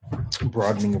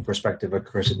broadening of perspective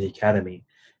occurs in the academy,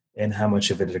 and how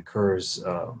much of it occurs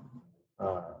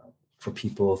for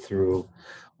people through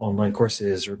online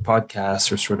courses or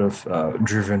podcasts, or sort of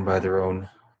driven by their own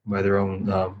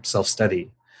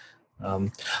self-study.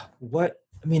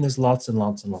 There's lots and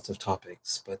lots and lots of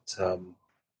topics, but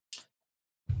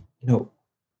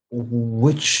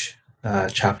which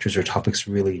chapters or topics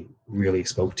really, really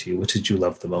spoke to you? Which did you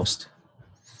love the most?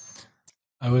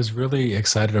 I was really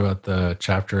excited about the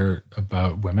chapter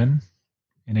about women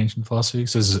in ancient philosophy.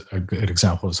 So this is a good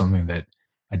example of something that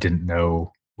I didn't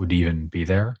know would even be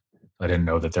there. I didn't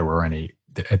know that there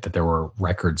were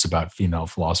records about female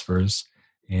philosophers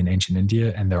in ancient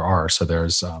India, and there are. So there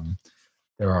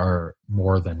are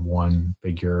more than one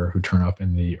figure who turn up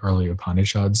in the early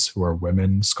Upanishads who are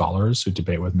women scholars who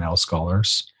debate with male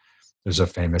scholars. There's a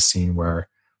famous scene where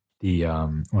the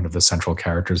one of the central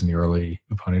characters in the early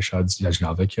Upanishads,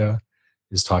 Yajnavalkya,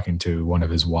 is talking to one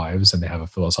of his wives, and they have a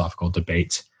philosophical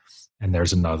debate. And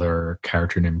there's another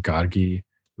character named Gargi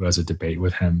who has a debate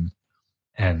with him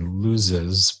and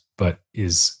loses, but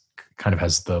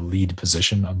has the lead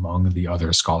position among the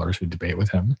other scholars who debate with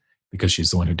him, because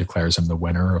she's the one who declares him the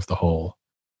winner of the whole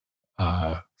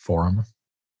forum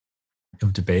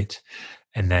of debate.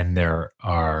 And then there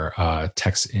are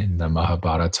texts in the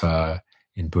Mahabharata,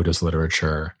 in Buddhist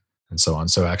literature, and so on.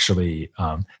 So actually,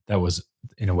 that was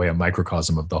in a way a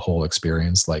microcosm of the whole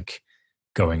experience, like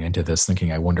going into this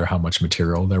thinking, I wonder how much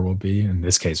material there will be. In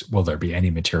this case, will there be any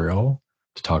material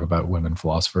to talk about women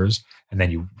philosophers? And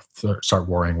then you start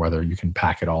worrying whether you can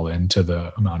pack it all into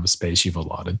the amount of space you've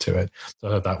allotted to it.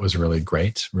 So that was really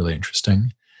great, really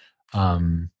interesting.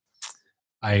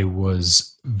 I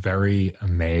was very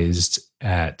amazed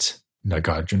at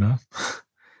Nagarjuna.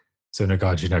 So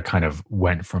Nagarjuna kind of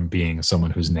went from being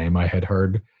someone whose name I had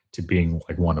heard to being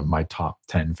like one of my top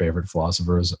 10 favorite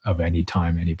philosophers of any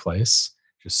time, any place.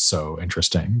 Just so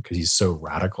interesting because he's so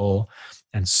radical.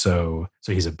 And so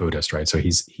he's a Buddhist, right? So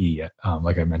he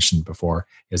like I mentioned before,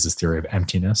 he has this theory of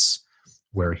emptiness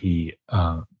where he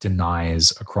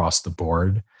denies across the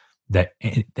board that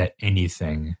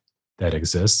anything that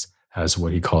exists has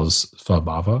what he calls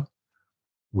svabhava,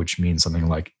 which means something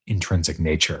like intrinsic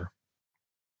nature.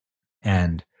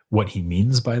 And what he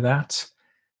means by that,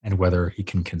 and whether he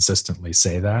can consistently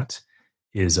say that,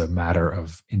 is a matter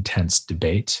of intense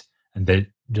debate. And the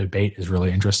debate is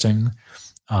really interesting.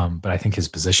 But I think his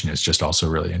position is just also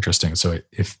really interesting. So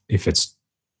if it's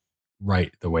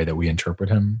right the way that we interpret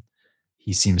him,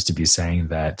 he seems to be saying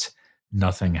that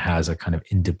nothing has a kind of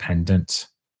independent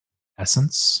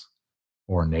essence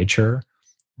or nature.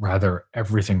 Rather,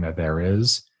 everything that there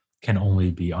is can only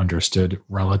be understood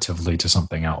relatively to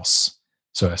something else.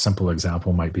 So a simple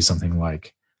example might be something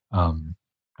like, I'm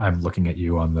looking at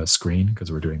you on the screen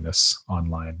because we're doing this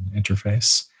online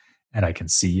interface, and I can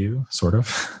see you, sort of,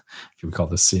 if you would call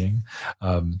this seeing.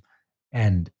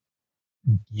 And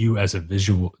you as a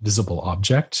visible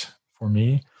object for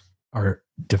me are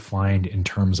defined in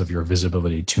terms of your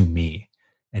visibility to me,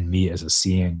 and me as a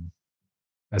seer,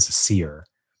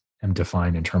 am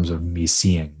defined in terms of me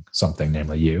seeing something,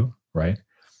 namely you, right?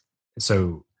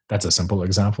 So that's a simple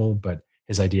example, but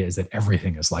his idea is that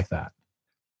everything is like that.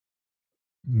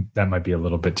 That might be a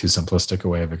little bit too simplistic a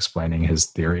way of explaining his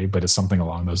theory, but it's something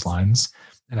along those lines.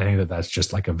 And I think that that's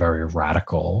just like a very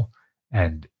radical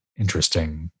and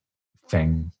interesting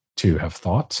thing to have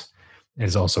thought. It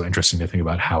is also interesting to think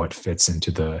about how it fits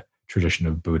into the tradition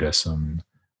of Buddhism,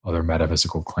 other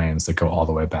metaphysical claims that go all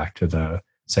the way back to the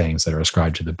sayings that are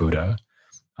ascribed to the Buddha.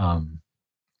 So I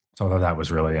thought that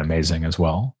was really amazing as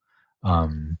well.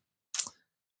 But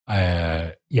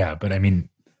I mean,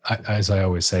 as I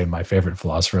always say, my favorite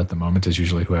philosopher at the moment is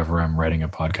usually whoever I'm writing a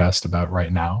podcast about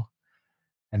right now.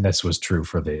 And this was true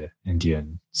for the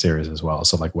Indian series as well.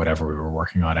 So like whatever we were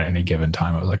working on at any given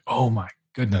time, I was like, oh my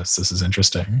goodness, this is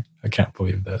interesting. I can't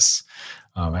believe this.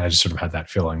 And I just sort of had that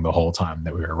feeling the whole time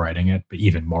that we were writing it, but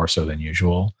even more so than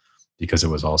usual because it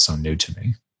was all so new to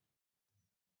me.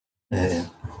 Yeah,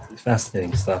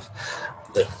 fascinating stuff.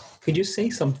 Could you say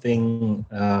something?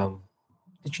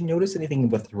 Did you notice anything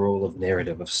about the role of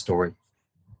narrative, of story?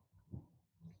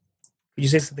 Could you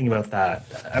say something about that?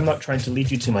 I'm not trying to lead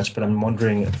you too much, but I'm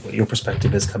wondering what your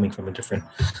perspective is coming from a different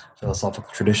philosophical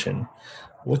tradition.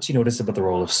 What do you notice about the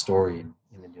role of story in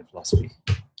Indian philosophy?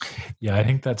 Yeah, I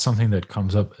think that's something that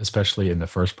comes up, especially in the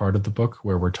first part of the book,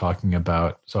 where we're talking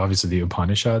about, so obviously the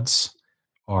Upanishads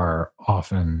are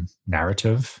often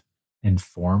narrative in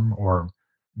form, or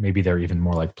maybe they're even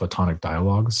more like Platonic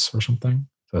dialogues or something.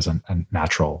 So as a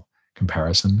natural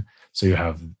comparison. So you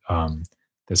have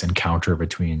this encounter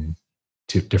between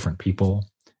two different people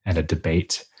and a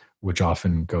debate, which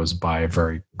often goes by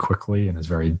very quickly and is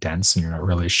very dense, and you're not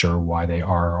really sure why they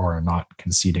are or are not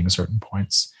conceding certain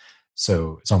points.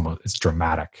 So it's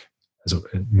dramatic,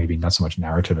 maybe not so much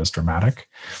narrative as dramatic.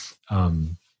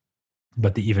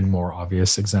 But the even more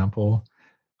obvious example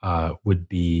would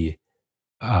be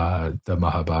the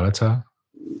Mahabharata.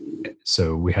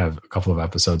 So we have a couple of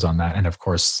episodes on that. And of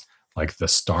course, like the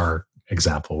star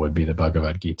example would be the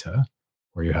Bhagavad Gita,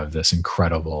 where you have this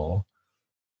incredible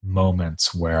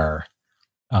moments where,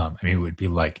 it would be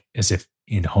like as if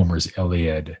in Homer's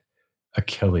Iliad,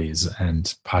 Achilles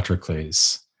and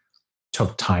Patroclus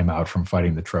took time out from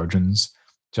fighting the Trojans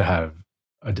to have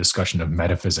a discussion of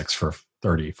metaphysics for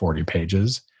 30, 40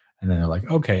 pages. And then they're like,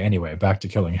 okay, anyway, back to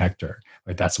killing Hector.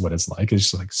 Like, that's what it's like. It's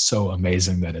just like so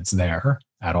amazing that it's there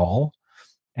at all.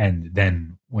 And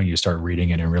then when you start reading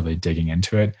it and really digging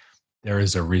into it, there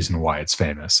is a reason why it's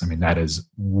famous. I mean, that is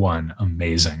one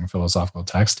amazing philosophical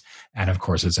text. And of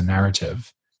course, it's a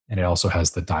narrative. And it also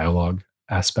has the dialogue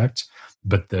aspect.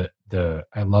 But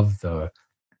I love the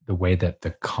way that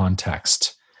the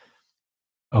context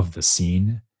of the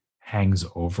scene hangs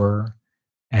over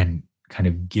and kind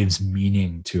of gives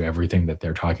meaning to everything that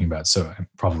they're talking about. So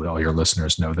probably all your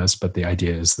listeners know this, but the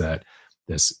idea is that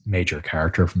this major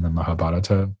character from the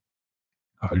Mahabharata,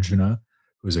 Arjuna,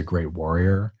 who's a great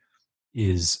warrior,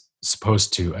 is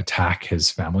supposed to attack his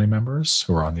family members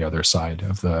who are on the other side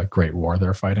of the great war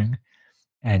they're fighting.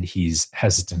 And he's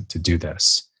hesitant to do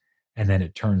this. And then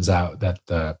it turns out that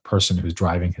the person who's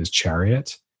driving his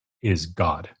chariot is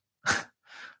God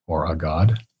or a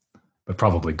god, but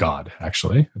probably God,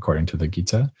 actually, according to the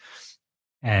Gita.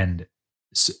 And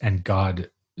God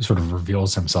sort of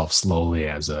reveals himself slowly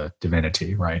as a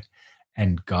divinity, right?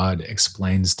 and God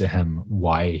explains to him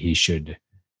why he should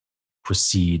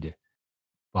proceed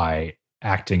by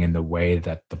acting in the way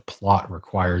that the plot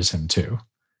requires him to,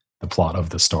 the plot of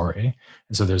the story.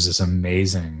 And so there's this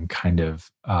amazing kind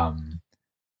of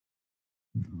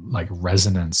like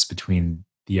resonance between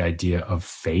the idea of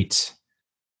fate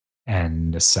and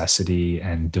necessity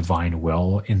and divine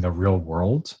will in the real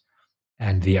world,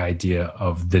 and the idea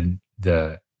of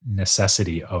the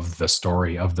necessity of the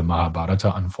story of the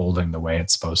Mahabharata unfolding the way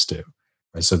it's supposed to.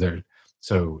 Right?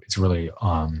 So it's really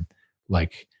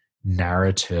like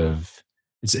narrative.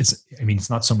 It's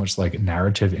not so much like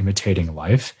narrative imitating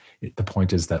life. The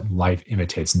point is that life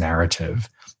imitates narrative,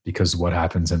 because what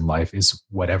happens in life is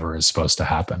whatever is supposed to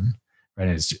happen. Right?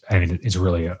 It's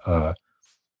really a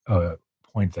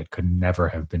point that could never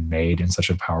have been made in such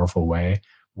a powerful way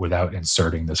without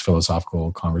inserting this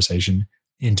philosophical conversation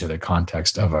into the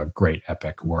context of a great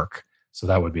epic work. So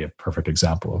that would be a perfect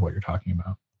example of what you're talking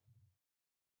about.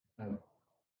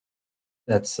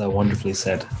 That's wonderfully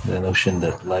said. The notion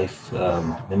that life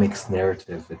mimics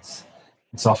narrative.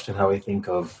 It's often how I think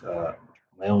of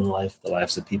my own life, the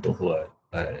lives of people who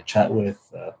I chat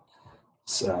with.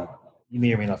 You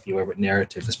may or may not be aware, but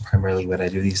narrative is primarily what I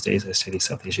do these days. I study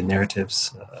South Asian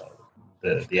narratives,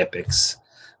 the epics,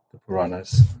 the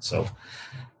Puranas. So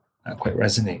that quite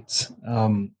resonates.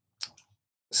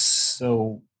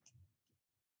 So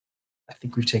I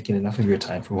think we've taken enough of your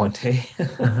time for one day.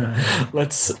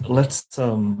 Let's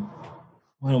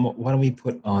why don't we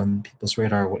put on people's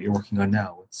radar what you're working on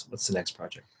now? What's the next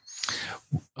project?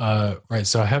 Right.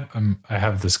 So I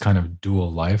have this kind of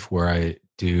dual life where I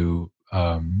do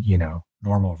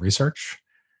normal research,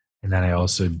 and then I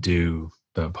also do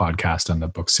the podcast and the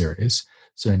book series.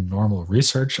 So in normal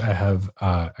research, I have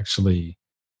actually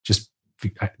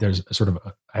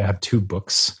I have 2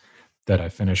 books that I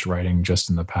finished writing just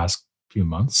in the past few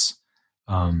months,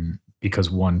 because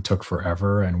one took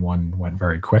forever and one went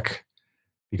very quick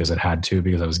because it had to,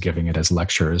 because I was giving it as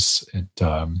lectures at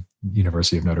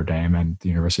University of Notre Dame and the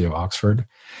University of Oxford.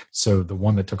 So the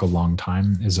one that took a long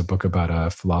time is a book about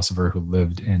a philosopher who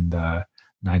lived in the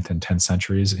 9th and 10th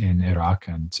centuries in Iraq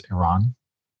and Iran,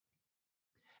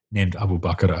 named Abu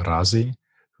Bakr al-Razi,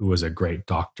 who was a great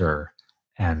doctor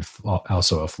and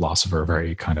also a philosopher,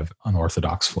 very kind of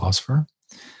unorthodox philosopher,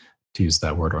 to use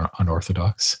that word,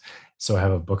 unorthodox. So I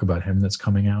have a book about him that's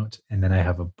coming out. And then I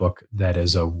have a book that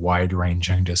is a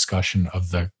wide-ranging discussion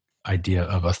of the idea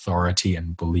of authority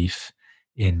and belief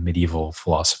in medieval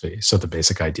philosophy. So the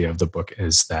basic idea of the book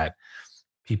is that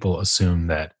people assume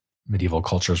that medieval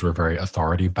cultures were very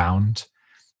authority-bound,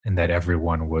 and that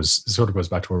everyone was, sort of goes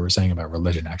back to what we were saying about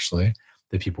religion, actually,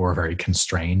 that people were very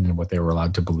constrained in what they were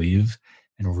allowed to believe,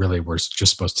 and really were just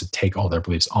supposed to take all their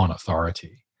beliefs on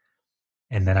authority.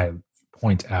 And then I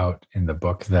point out in the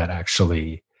book that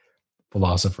actually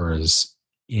philosophers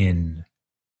in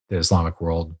the Islamic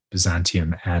world,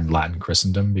 Byzantium and Latin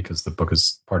Christendom, because the book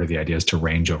is part of the idea is to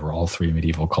range over all 3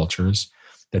 medieval cultures,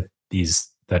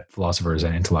 that philosophers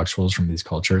and intellectuals from these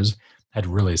cultures had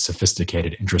really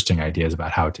sophisticated, interesting ideas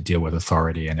about how to deal with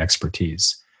authority and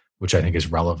expertise, which I think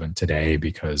is relevant today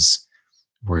because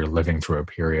we're living through a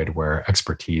period where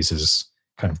expertise is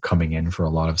kind of coming in for a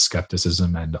lot of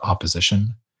skepticism and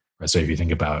opposition. So if you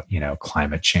think about,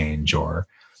 climate change, or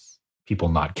people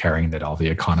not caring that all the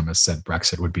economists said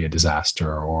Brexit would be a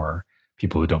disaster, or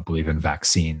people who don't believe in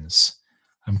vaccines,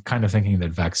 I'm kind of thinking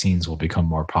that vaccines will become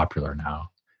more popular now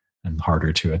and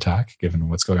harder to attack given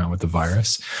what's going on with the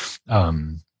virus.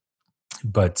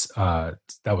 But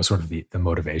that was sort of the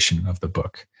motivation of the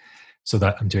book. So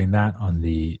that I'm doing that on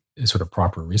the sort of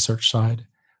proper research side.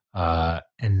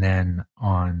 And then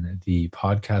on the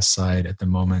podcast side at the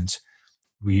moment,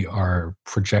 we are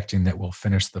projecting that we'll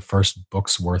finish the first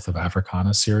book's worth of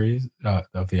Africana series,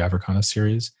 of the Africana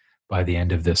series, by the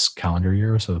end of this calendar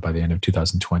year, so by the end of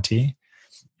 2020.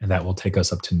 And that will take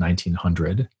us up to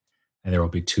 1900. And there will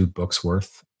be 2 books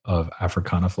worth of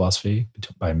Africana philosophy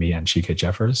by me and Chike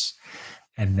Jeffers.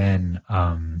 And then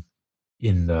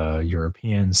in the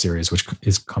European series, which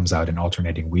comes out in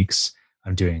alternating weeks,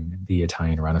 I'm doing the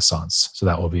Italian Renaissance. So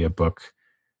that will be a book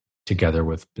together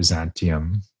with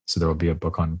Byzantium. So there will be a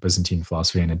book on Byzantine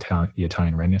philosophy and the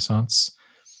Italian Renaissance,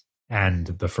 and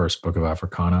the first book of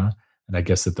Africana. And I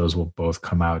guess that those will both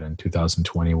come out in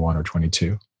 2021 or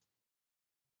 22.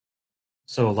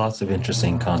 So lots of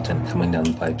interesting content coming down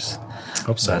the pipes.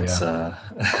 Hope so.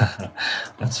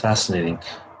 That's fascinating.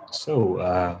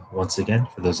 So once again,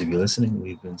 for those of you listening,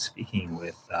 we've been speaking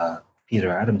with Peter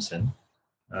Adamson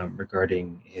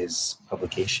regarding his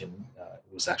publication.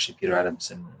 It was actually Peter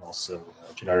Adamson and also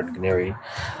Janardhan Ganeri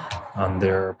on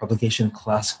their publication,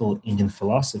 Classical Indian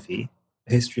Philosophy,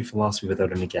 History Philosophy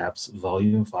Without Any Gaps,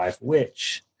 Volume 5,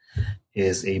 which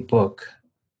is a book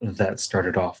that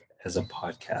started off as a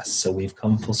podcast. So we've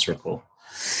come full circle.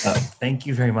 Thank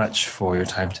you very much for your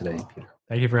time today, Peter.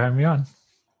 Thank you for having me on.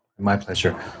 My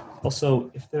pleasure.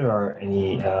 Also, if there are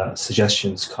any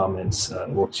suggestions, comments,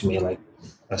 works you may like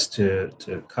us to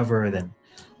cover, then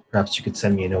perhaps you could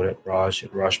send me a note at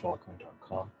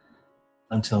raj@rajmalkar.com.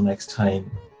 Until next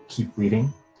time, keep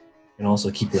reading and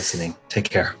also keep listening. Take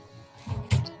care.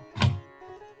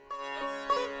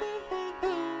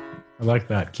 I like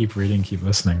that. Keep reading, keep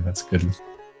listening. That's good.